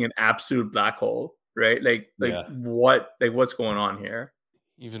just being an absolute black hole, right? What's going on here?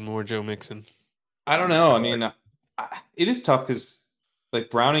 Even more Joe Mixon. I don't know. I mean, it is tough because like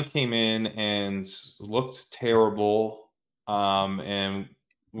Browning came in and looked terrible, and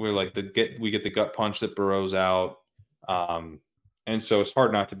we're like we get the gut punch that Burrow's out, and so it's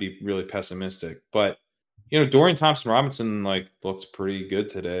hard not to be really pessimistic. But Dorian Thompson-Robinson like looked pretty good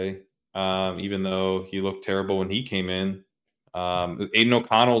today, even though he looked terrible when he came in. Aiden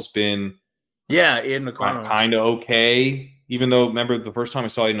O'Connell's been kind of okay, even though remember the first time I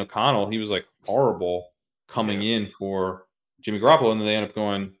saw Aiden O'Connell, he was like horrible coming in for Jimmy Garoppolo, and then they end up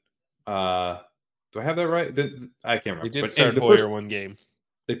going. Do I have that right? I can't remember. They did start Hoyer one game.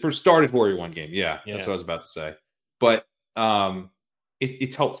 They first started Hoyer one game. Yeah, that's what I was about to say. But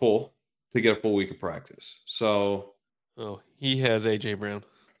it's helpful to get a full week of practice. So, he has AJ Brown.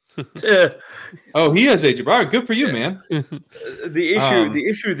 He has AJ Brown. Good for you, man. The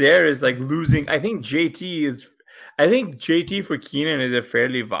issue there is like losing. I think JT for Keenan is a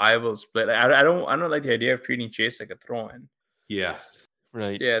fairly viable split. I don't like the idea of treating Chase like a throw-in. Yeah.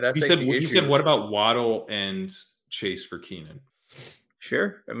 Right. Yeah, that's he said what about Waddle and Chase for Keenan?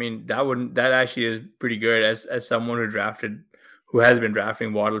 Sure. I mean, that actually is pretty good as someone who has been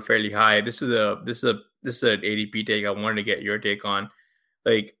drafting Waddle fairly high. This is an ADP take I wanted to get your take on.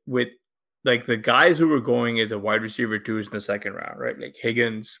 Like with like the guys who were going as a wide receiver 2s in the second round, right? Like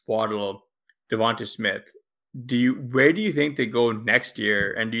Higgins, Waddle, Devonta Smith. Where do you think they go next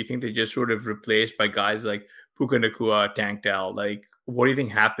year? And do you think they just sort of replaced by guys like Puka Nacua, Tank Dell? Like, what do you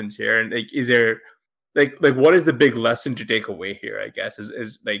think happens here? And like, is there like what is the big lesson to take away here? I guess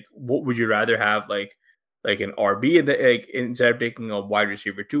is like, what would you rather have like an RB instead of taking a wide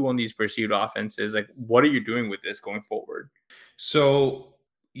receiver 2 on these perceived offenses? Like, what are you doing with this going forward? So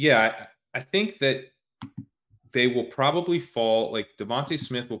yeah, I think that they will probably fall. Like Devontae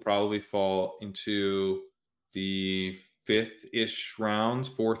Smith will probably fall into the 5th-ish rounds,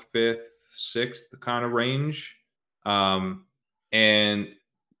 4th, 5th, 6th kind of range. And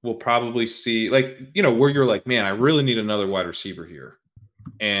we'll probably see where you're like, man, I really need another wide receiver here.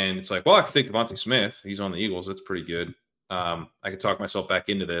 And it's like, well, I can take Devontae Smith. He's on the Eagles. That's pretty good. I could talk myself back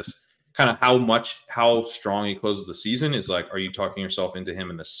into this. Kind of how strong he closes the season is like, are you talking yourself into him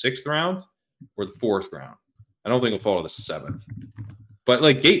in the 6th round or the 4th round? I don't think he'll fall to the 7th. But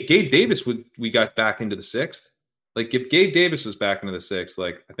like Gabe Davis, we got back into the 6th. Like if Gabe Davis was back into the 6th,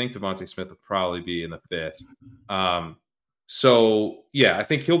 like I think Devontae Smith would probably be in the 5th. So yeah, I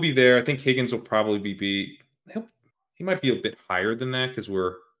think he'll be there. I think Higgins will probably he might be a bit higher than that because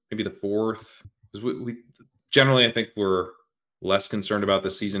we're maybe the 4th. Because we generally, I think we're less concerned about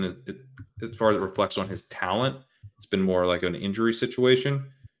this season as far as it reflects on his talent. It's been more like an injury situation.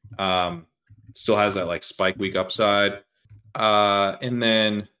 Still has that like spike week upside. And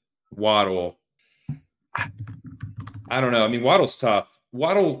then Waddle. I don't know. I mean, Waddle's tough.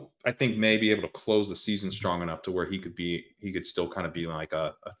 Waddle, I think, may be able to close the season strong enough to where he could still kind of be like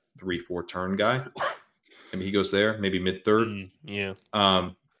a 3-4 turn guy. I mean, he goes there, maybe mid-3rd. Yeah.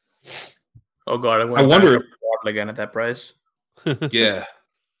 Oh God, I wonder if Waddle again at that price. Yeah.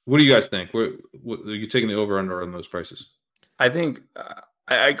 What do you guys think? What are you taking the over under on those prices? I think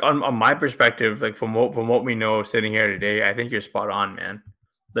on my perspective, like from what we know sitting here today, I think you're spot on, man.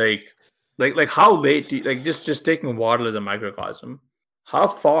 Like how late do you, like just taking Waddle as a microcosm, how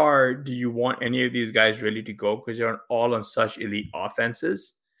far do you want any of these guys really to go? Because they're all on such elite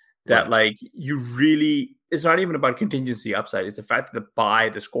offenses that like you really, it's not even about contingency upside. It's the fact that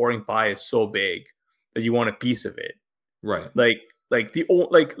the scoring pie is so big that you want a piece of it. Right. Like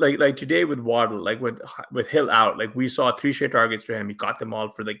today with Waddle, like with Hill out, like we saw 3 straight targets to him. He got them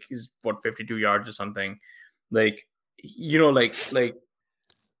all for like his 52 yards or something. Like, you know, like,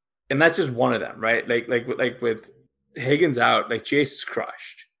 and that's just one of them, right? Like with Higgins out, like Chase is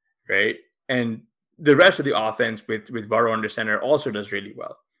crushed, right? And the rest of the offense with Burrow under center also does really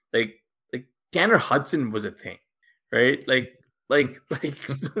well. Like Tanner Hudson was a thing, right? Like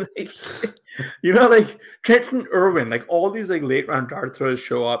you know, like Trenton Irwin, like all these like late round dart throws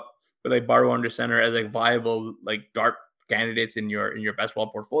show up with like Burrow under center as like viable like dart candidates in your best ball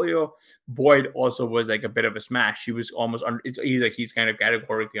portfolio. Boyd also was like a bit of a smash. He was almost he's kind of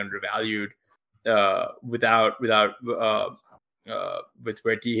categorically undervalued with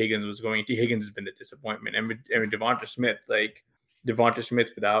where T Higgins was going. T Higgins has been the disappointment, and Devonta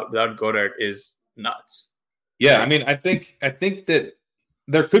Smith without Goddard is nuts. Yeah, I mean, I think that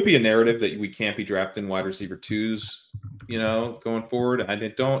there could be a narrative that we can't be drafting wide receiver 2s, you know, going forward. I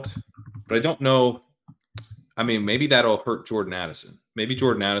don't know. I mean, maybe that'll hurt Jordan Addison. Maybe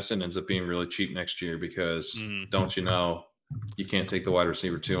Jordan Addison ends up being really cheap next year because don't you know, you can't take the wide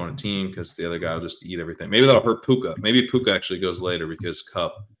receiver 2 on a team because the other guy will just eat everything. Maybe that'll hurt Puka. Maybe Puka actually goes later because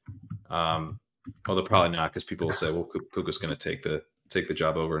Kupp. Although probably not, because people will say, well, Puka's going to take the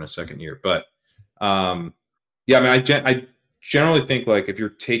job over in a second year. But yeah, I mean, I generally think like if you're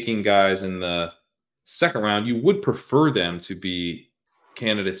taking guys in the second round, you would prefer them to be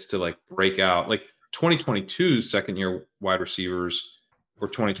candidates to like break out. Like 2022's second year wide receivers or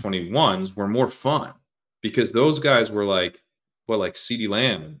 2021's were more fun because those guys were like CeeDee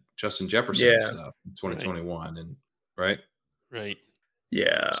Lamb and Justin Jefferson and stuff in 2021 and right.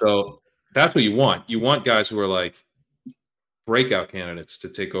 Yeah. So that's what you want. You want guys who are like breakout candidates to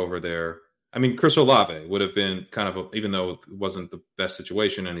take over their. I mean, Chris Olave would have been kind of, even though it wasn't the best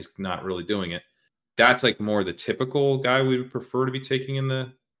situation and he's not really doing it, that's like more the typical guy we would prefer to be taking in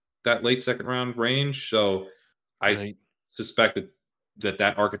that late second round range. So I suspect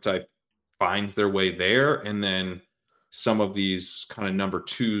that archetype finds their way there. And then some of these kind of number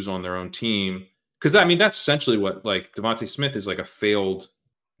 2s on their own team, because I mean, that's essentially what like Devontae Smith is like a failed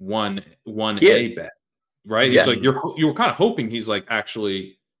 1A bet, right? Yeah. It's like you're kind of hoping he's like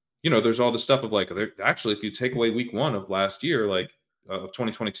actually, you know, there's all this stuff of like, actually, if you take away week 1 of last year, like of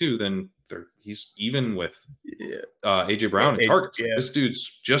 2022, then he's even with AJ Brown in targets. Yeah. This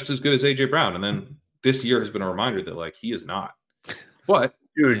dude's just as good as AJ Brown. And then this year has been a reminder that like he is not. But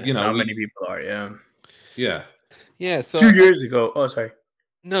dude, you know, how many people are? Yeah. So 2 years ago. Oh, sorry.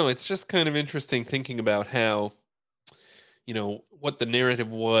 No, it's just kind of interesting thinking about how, you know, what the narrative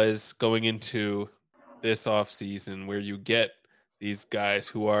was going into this offseason, where you get these guys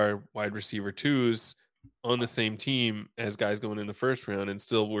who are wide receiver 2s on the same team as guys going in the first round, and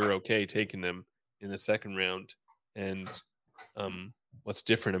still we're okay taking them in the second round. And what's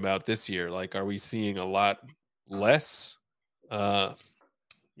different about this year? Like, are we seeing a lot less? I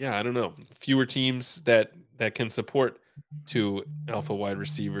don't know. Fewer teams that can support 2 alpha wide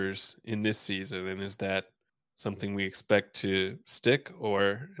receivers in this season. And is that something we expect to stick,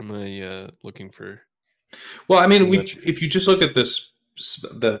 or am I looking for? Well, I mean, if you just look at this,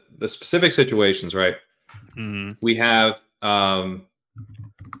 the specific situations, right? Mm-hmm. We have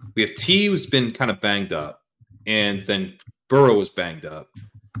T, who's been kind of banged up, and then Burrow was banged up,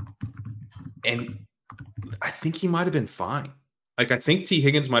 and I think he might have been fine. Like I think T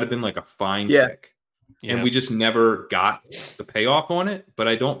Higgins might have been like a fine pick, and we just never got the payoff on it. But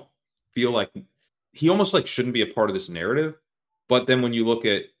I don't feel like he almost like shouldn't be a part of this narrative. But then when you look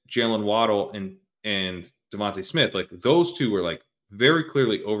at Jalen Waddle and Devontae Smith, like those 2 were like very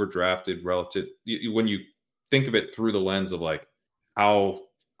clearly overdrafted relative when you think of it through the lens of like how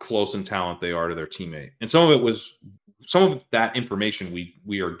close in talent they are to their teammate. And some of that information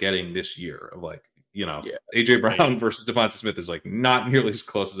we are getting this year of like, you know, AJ Brown versus Devonta Smith is like not nearly as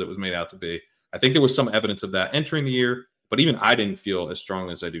close as it was made out to be. I think there was some evidence of that entering the year, but even I didn't feel as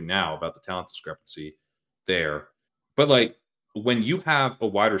strongly as I do now about the talent discrepancy there. But like when you have a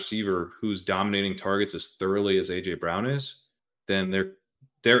wide receiver who's dominating targets as thoroughly as AJ Brown is, then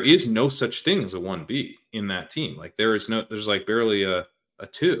there is no such thing as a 1B in that team. Like there's like barely a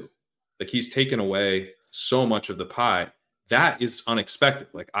 2. Like he's taken away so much of the pie that is unexpected.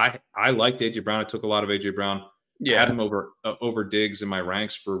 Like I liked AJ Brown. I took a lot of AJ Brown. I had him over Diggs in my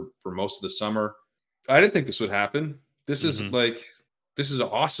ranks for most of the summer. I didn't think this would happen. This is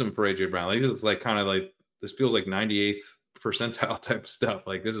awesome for AJ Brown. Like, this is like kind of like, this feels like 98th percentile type of stuff.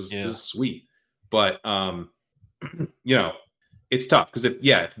 Like this is sweet. But you know, it's tough because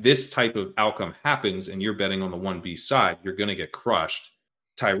if this type of outcome happens and you're betting on the 1B side, you're going to get crushed.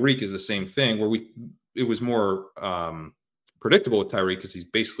 Tyreek is the same thing where it was more predictable with Tyreek because he's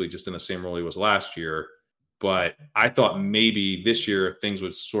basically just in the same role he was last year. But I thought maybe this year things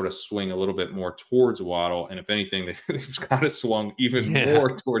would sort of swing a little bit more towards Waddle. And if anything, they've kind of swung even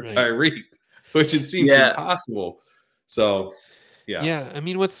more toward Tyreek, which it seems impossible. So, Yeah, I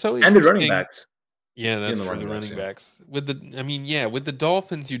mean, what's so interesting... And the running backs. Yeah, that's for the running backs. With the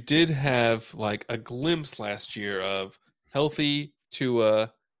Dolphins, you did have like a glimpse last year of healthy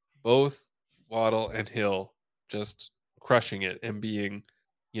Tua, both Waddle and Hill just crushing it and being,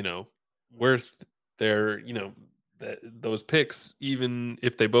 worth their, those picks, even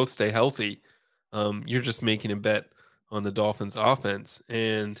if they both stay healthy. You're just making a bet on the Dolphins offense.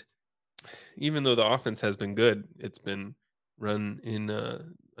 And even though the offense has been good, it's been run in,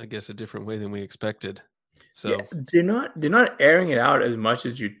 I guess, a different way than we expected. So they're not airing it out as much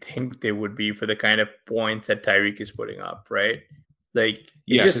as you think they would be for the kind of points that Tyreek is putting up, right? Like,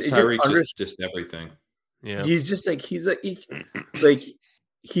 Tyreek's just everything. Yeah, he's just like he's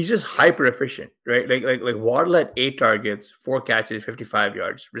just hyper efficient, right? Like Waddle had 8 targets, 4 catches, 55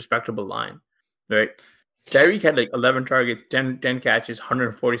 yards, respectable line, right? Tyreek had like 11 targets, 10 catches,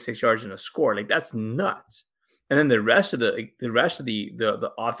 146 yards and a score. Like, that's nuts. And then the rest of the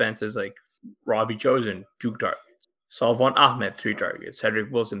offense is like Robbie Chosen, 2 targets, Salvon Ahmed, 3 targets,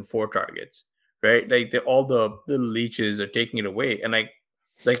 Cedric Wilson, 4 targets, right? Like, all the little leeches are taking it away. And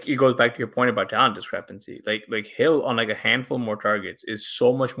like it goes back to your point about talent discrepancy. Like Hill on like a handful more targets is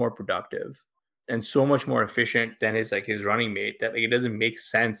so much more productive and so much more efficient than his running mate that like it doesn't make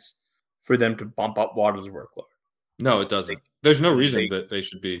sense for them to bump up Waddle's workload. No, it doesn't. There's no reason that they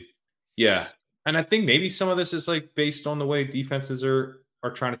should be. Yeah. And I think maybe some of this is like based on the way defenses are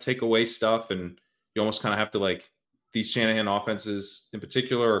trying to take away stuff. And you almost kind of have to like, these Shanahan offenses in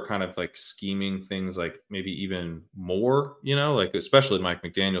particular are kind of like scheming things like maybe even more, like especially Mike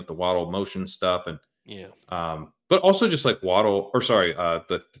McDaniel with the Waddle motion stuff. And but also just like Waddle, or sorry,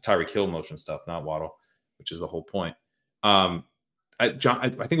 the Tyreek Hill motion stuff, not Waddle, which is the whole point. I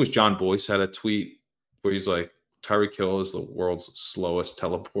think it was John Boyce had a tweet where he's like, Tyreek Hill is the world's slowest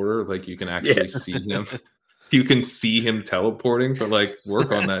teleporter. Like, you can actually see him. You can see him teleporting, but like,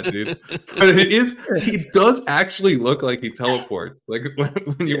 work on that, dude. But he does actually look like he teleports. Like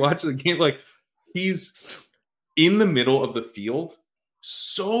when you watch the game, like he's in the middle of the field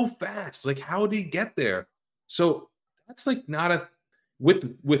so fast. Like, how did he get there? So that's like not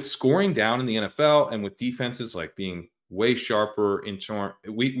with scoring down in the NFL and with defenses like being way sharper in turn.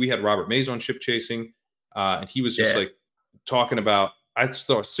 We had Robert Mays on Ship Chasing, and he was just like talking about. I just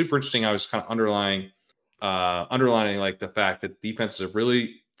thought it was super interesting. I was kind of underlining like the fact that defenses are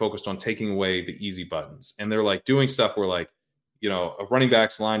really focused on taking away the easy buttons. And they're like doing stuff where like, a running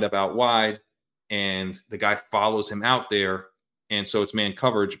back's lined up out wide and the guy follows him out there. And so it's man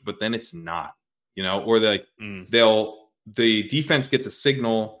coverage, but then it's not, or like the defense gets a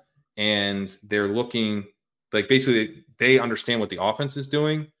signal and they're looking like, basically they understand what the offense is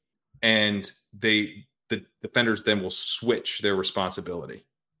doing. And the defenders then will switch their responsibility.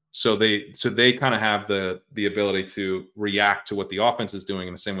 So they kind of have the ability to react to what the offense is doing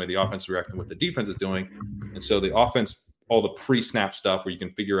in the same way the offense is reacting to what the defense is doing. And so the offense, all the pre-snap stuff where you can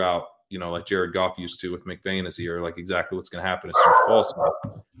figure out, like Jared Goff used to with McVay in his ear, like exactly what's going to happen as soon as the ball snap.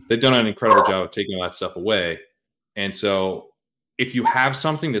 They've done an incredible job of taking all that stuff away. And so if you have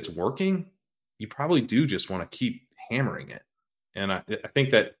something that's working, you probably do just want to keep hammering it. And I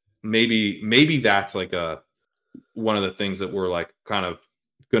think that maybe that's like one of the things that we're like kind of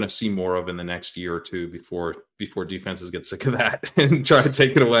going to see more of in the next year or two before defenses get sick of that and try to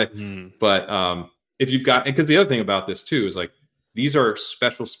take it away. But if you've got, because the other thing about this too is like, these are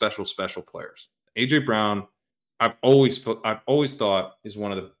special players. AJ Brown, I've always thought is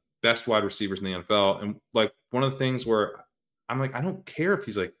one of the best wide receivers in the NFL. And like one of the things where I'm like, I don't care if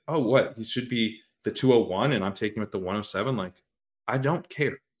he's like, oh, what? He should be the 201 and I'm taking him at the 107. Like, I don't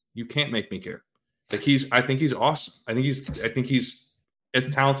care. You can't make me care. Like I think he's awesome. I think he's as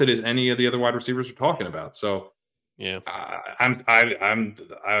talented as any of the other wide receivers we're talking about. So yeah, I'm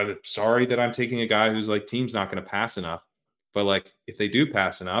sorry that I'm taking a guy who's like, team's not going to pass enough, but like if they do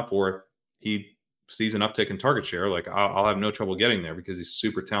pass enough, or if he sees an uptick in target share, like I'll have no trouble getting there because he's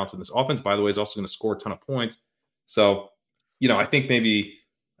super talented. This offense, by the way, is also going to score a ton of points. So I think maybe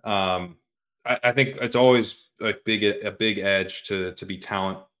I think it's always a big edge to be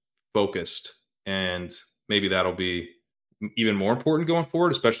talent focused, and maybe that'll be even more important going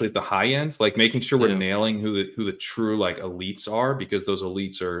forward, especially at the high end, like making sure we're nailing who the true like elites are, because those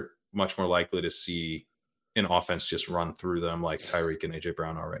elites are much more likely to see an offense just run through them like Tyreek and AJ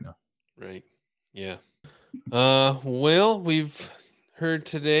Brown are right now. Right. Yeah. Well, we've heard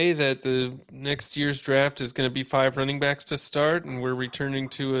today that the next year's draft is going to be 5 running backs to start, and we're returning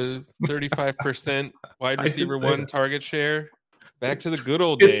to a 35% wide receiver 1 target share. Back to the good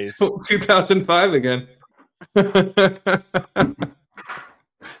old days. 2005 again.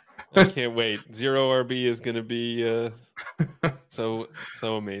 I can't wait. Zero RB is going to be so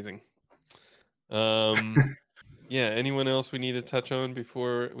amazing. Yeah. Anyone else we need to touch on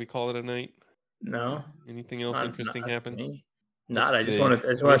before we call it a night? No. Anything else interesting happen? I just want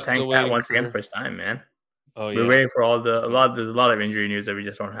to thank Pat once again for his time, man. Oh yeah. We're waiting for there's a lot of injury news that we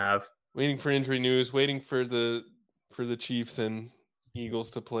just don't have. Waiting for injury news. Waiting for the Chiefs and Eagles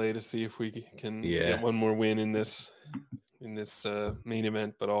to play to see if we can get one more win in this main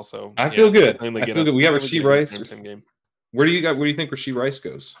event. But also, I feel good. We got Rashee Rice. Game. Where do you think Rashee Rice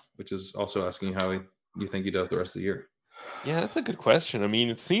goes? Which is also asking how you think he does the rest of the year. Yeah, that's a good question. I mean,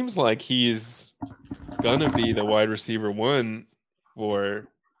 it seems like he's gonna be the wide receiver 1 for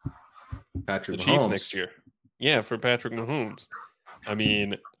Patrick the Mahomes Chiefs next year. Yeah, for Patrick Mahomes. I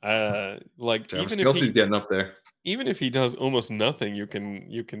mean, like Travis Kelce's getting up there. Even if he does almost nothing, you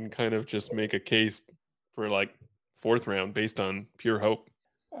can kind of just make a case for like 4th round based on pure hope.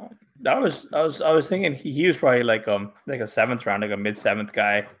 I was thinking he was probably like a 7th round, like a mid-7th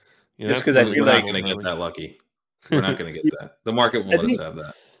guy. Yeah, just because I feel like we're not going to get that lucky. We're not going to get that. The market won't let us have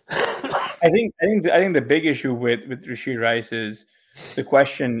that. I think the big issue with Rashee Rice is the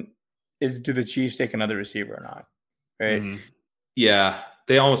question is, do the Chiefs take another receiver or not? Right? Mm-hmm. Yeah,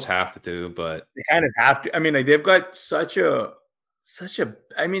 they almost have to, but they kind of have to. I mean, like they've got such a.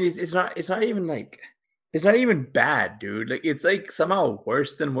 I mean, it's not even bad, dude. Like it's like somehow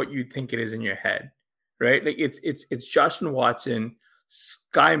worse than what you think it is in your head, right? Like it's Justin Watson,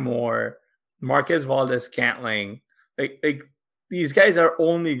 Sky Moore, Marquez Valdez-Scantling. Like these guys are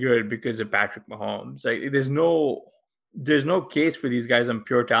only good because of Patrick Mahomes. Like there's no case for these guys on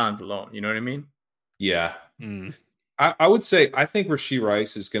pure talent alone. You know what I mean? Yeah. I would say I think Rashee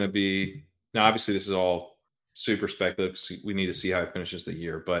Rice is going to be, now obviously this is all super speculative because we need to see how he finishes the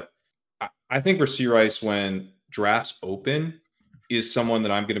year, but I think Rashee Rice, when drafts open, is someone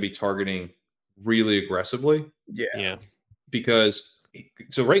that I'm going to be targeting really aggressively. Yeah. Because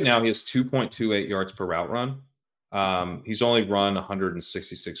so right now he has 2.28 yards per route run. He's only run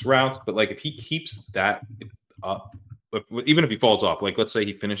 166 routes, but like if he keeps that up, even if he falls off, like let's say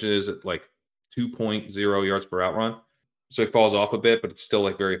he finishes at like 2.0 yards per route run, so he falls off a bit, but it's still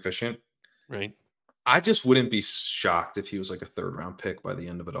like very efficient. Right. I just wouldn't be shocked if he was like a 3rd round pick by the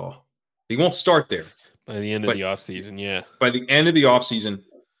end of it all. He won't start there. By the end of the offseason, yeah. By the end of the offseason,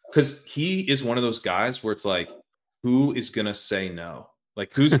 because he is one of those guys where it's like, who is going to say no?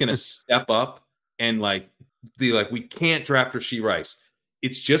 Like, who's going to step up and like, we can't draft Rashee Rice.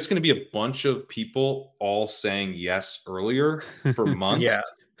 It's just going to be a bunch of people all saying yes earlier for months. Yeah.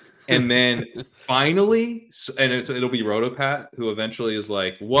 And then finally, and it'll be Rotopat who eventually is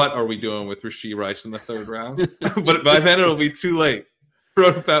like, what are we doing with Rashee Rice in the 3rd round? But by then it'll be too late.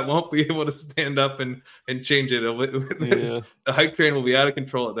 Rotopat won't be able to stand up and change it. The hype train will be out of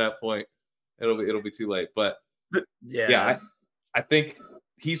control at that point. It'll be too late. But I think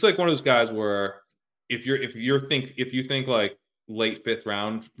he's like one of those guys where if you think like late 5th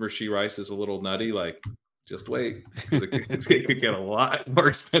round Rashee Rice is a little nutty, like just wait. It could get a lot more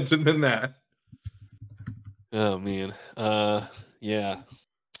expensive than that. Oh man. Yeah.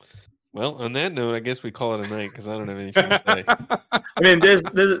 Well, on that note, I guess we call it a night because I don't have anything to say. I mean, there's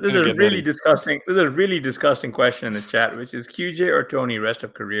a really disgusting question in the chat, which is QJ or Tony rest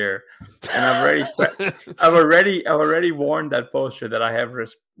of career. And I've already warned that poster that I have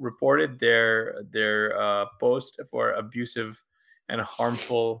reported their post for abusive and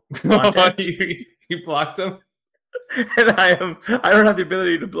harmful content. You blocked them, and I don't have the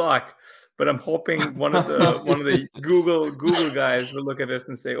ability to block. But I'm hoping one of the Google guys will look at this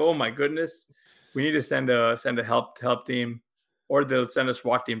and say, "Oh my goodness, we need to send a help team, or they'll send a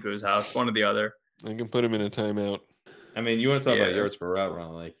SWAT team to his house, one or the other." I can put him in a timeout. I mean, you want to talk about yards per route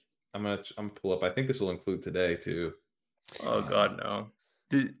run? Like, I'm gonna pull up. I think this will include today too. Oh God, no.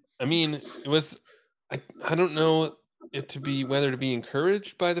 I mean, it was. I don't know whether to be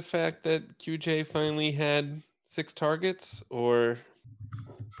encouraged by the fact that QJ finally had 6 targets or.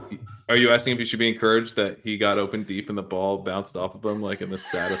 Are you asking if he should be encouraged that he got open deep and the ball bounced off of him like in the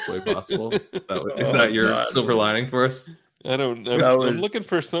saddest way possible? Is that your silver lining for us? I don't know. I'm looking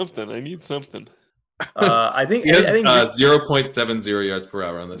for something. I need something. I think he has 0.70 yards per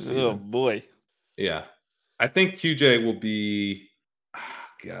hour on this season. Oh boy. Yeah. I think QJ will be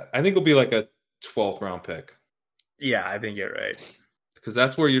I think he'll be like a 12th round pick. Yeah, I think you're right. Because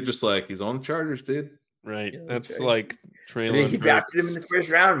that's where you're just like, he's on the Chargers, dude. Right. Yeah, that's okay. like Traylon He drafted him in the first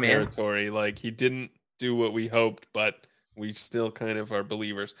round, man. territory. Like he didn't do what we hoped, but we still kind of are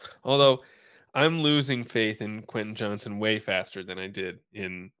believers. Although I'm losing faith in Quentin Johnson way faster than I did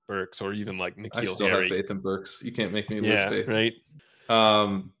in Burks or even like N'Keal I still Harry. have faith in Burks. You can't make me lose faith. Right.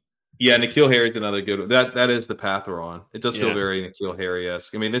 Yeah, N'Keal Harry's another good one. That is the path we're on. It does feel very N'Keal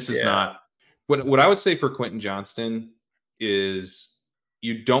Harry-esque. I mean, this is not what I would say for Quentin Johnston is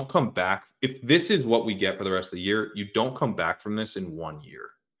you don't come back. If this is what we get for the rest of the year, you don't come back from this in 1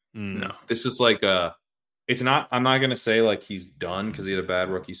 year. No, this is like it's not, I'm not going to say like he's done because he had a bad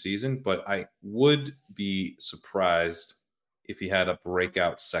rookie season, but I would be surprised if he had a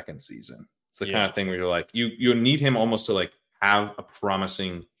breakout second season. It's the kind of thing where you're like, you need him almost to like have a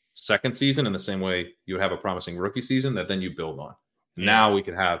promising second season in the same way you would have a promising rookie season that then you build on. Now we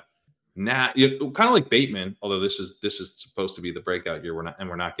could have kind of like Bateman, although this is supposed to be the breakout year.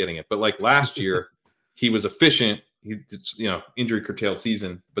 We're not getting it. But like last year, he was efficient. He injury curtailed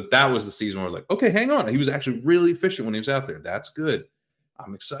season, but that was the season where I was like, okay, hang on. He was actually really efficient when he was out there. That's good.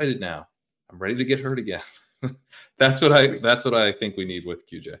 I'm excited now. I'm ready to get hurt again. That's what I think we need with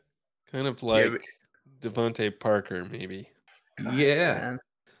QJ. Kind of like Devontae Parker, maybe.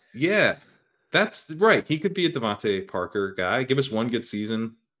 Yeah, that's right. He could be a Devontae Parker guy. Give us one good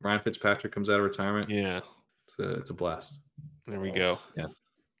season. Ryan Fitzpatrick comes out of retirement. Yeah. It's a blast. There we go. Yeah.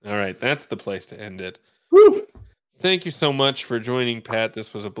 All right. That's the place to end it. Woo! Thank you so much for joining, Pat.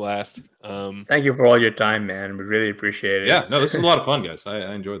 This was a blast. Thank you for all your time, man. We really appreciate it. Yeah, no, this is a lot of fun, guys.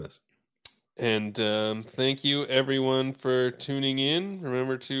 I enjoy this. And thank you, everyone, for tuning in.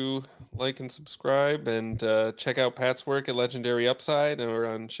 Remember to like and subscribe and check out Pat's work at Legendary Upside or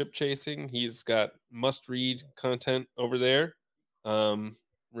on Ship Chasing. He's got must-read content over there.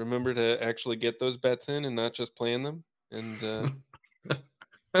 Remember to actually get those bets in and not just plan them. And,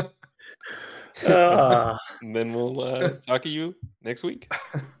 and then we'll talk to you next week.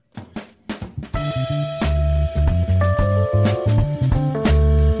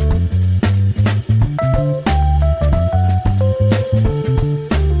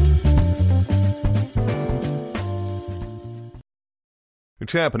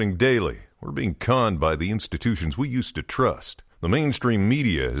 It's happening daily. We're being conned by the institutions we used to trust. The mainstream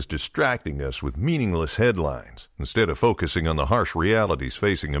media is distracting us with meaningless headlines instead of focusing on the harsh realities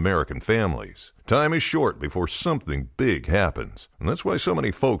facing American families. Time is short before something big happens, and that's why so many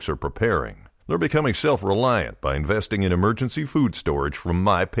folks are preparing. They're becoming self-reliant by investing in emergency food storage from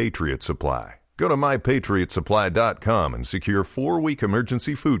My Patriot Supply. Go to MyPatriotSupply.com and secure 4-week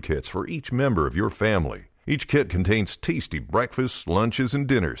emergency food kits for each member of your family. Each kit contains tasty breakfasts, lunches, and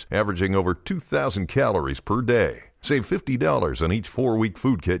dinners, averaging over 2,000 calories per day. Save $50 on each 4-week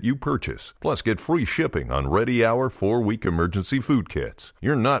food kit you purchase. Plus, get free shipping on Ready Hour 4-week emergency food kits.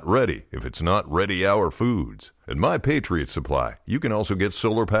 You're not ready if it's not Ready Hour foods. At My Patriot Supply, you can also get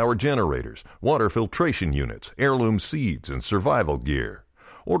solar power generators, water filtration units, heirloom seeds, and survival gear.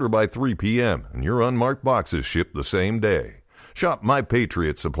 Order by 3 p.m. and your unmarked boxes ship the same day. Shop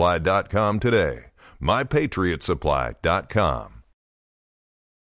MyPatriotSupply.com today. MyPatriotSupply.com.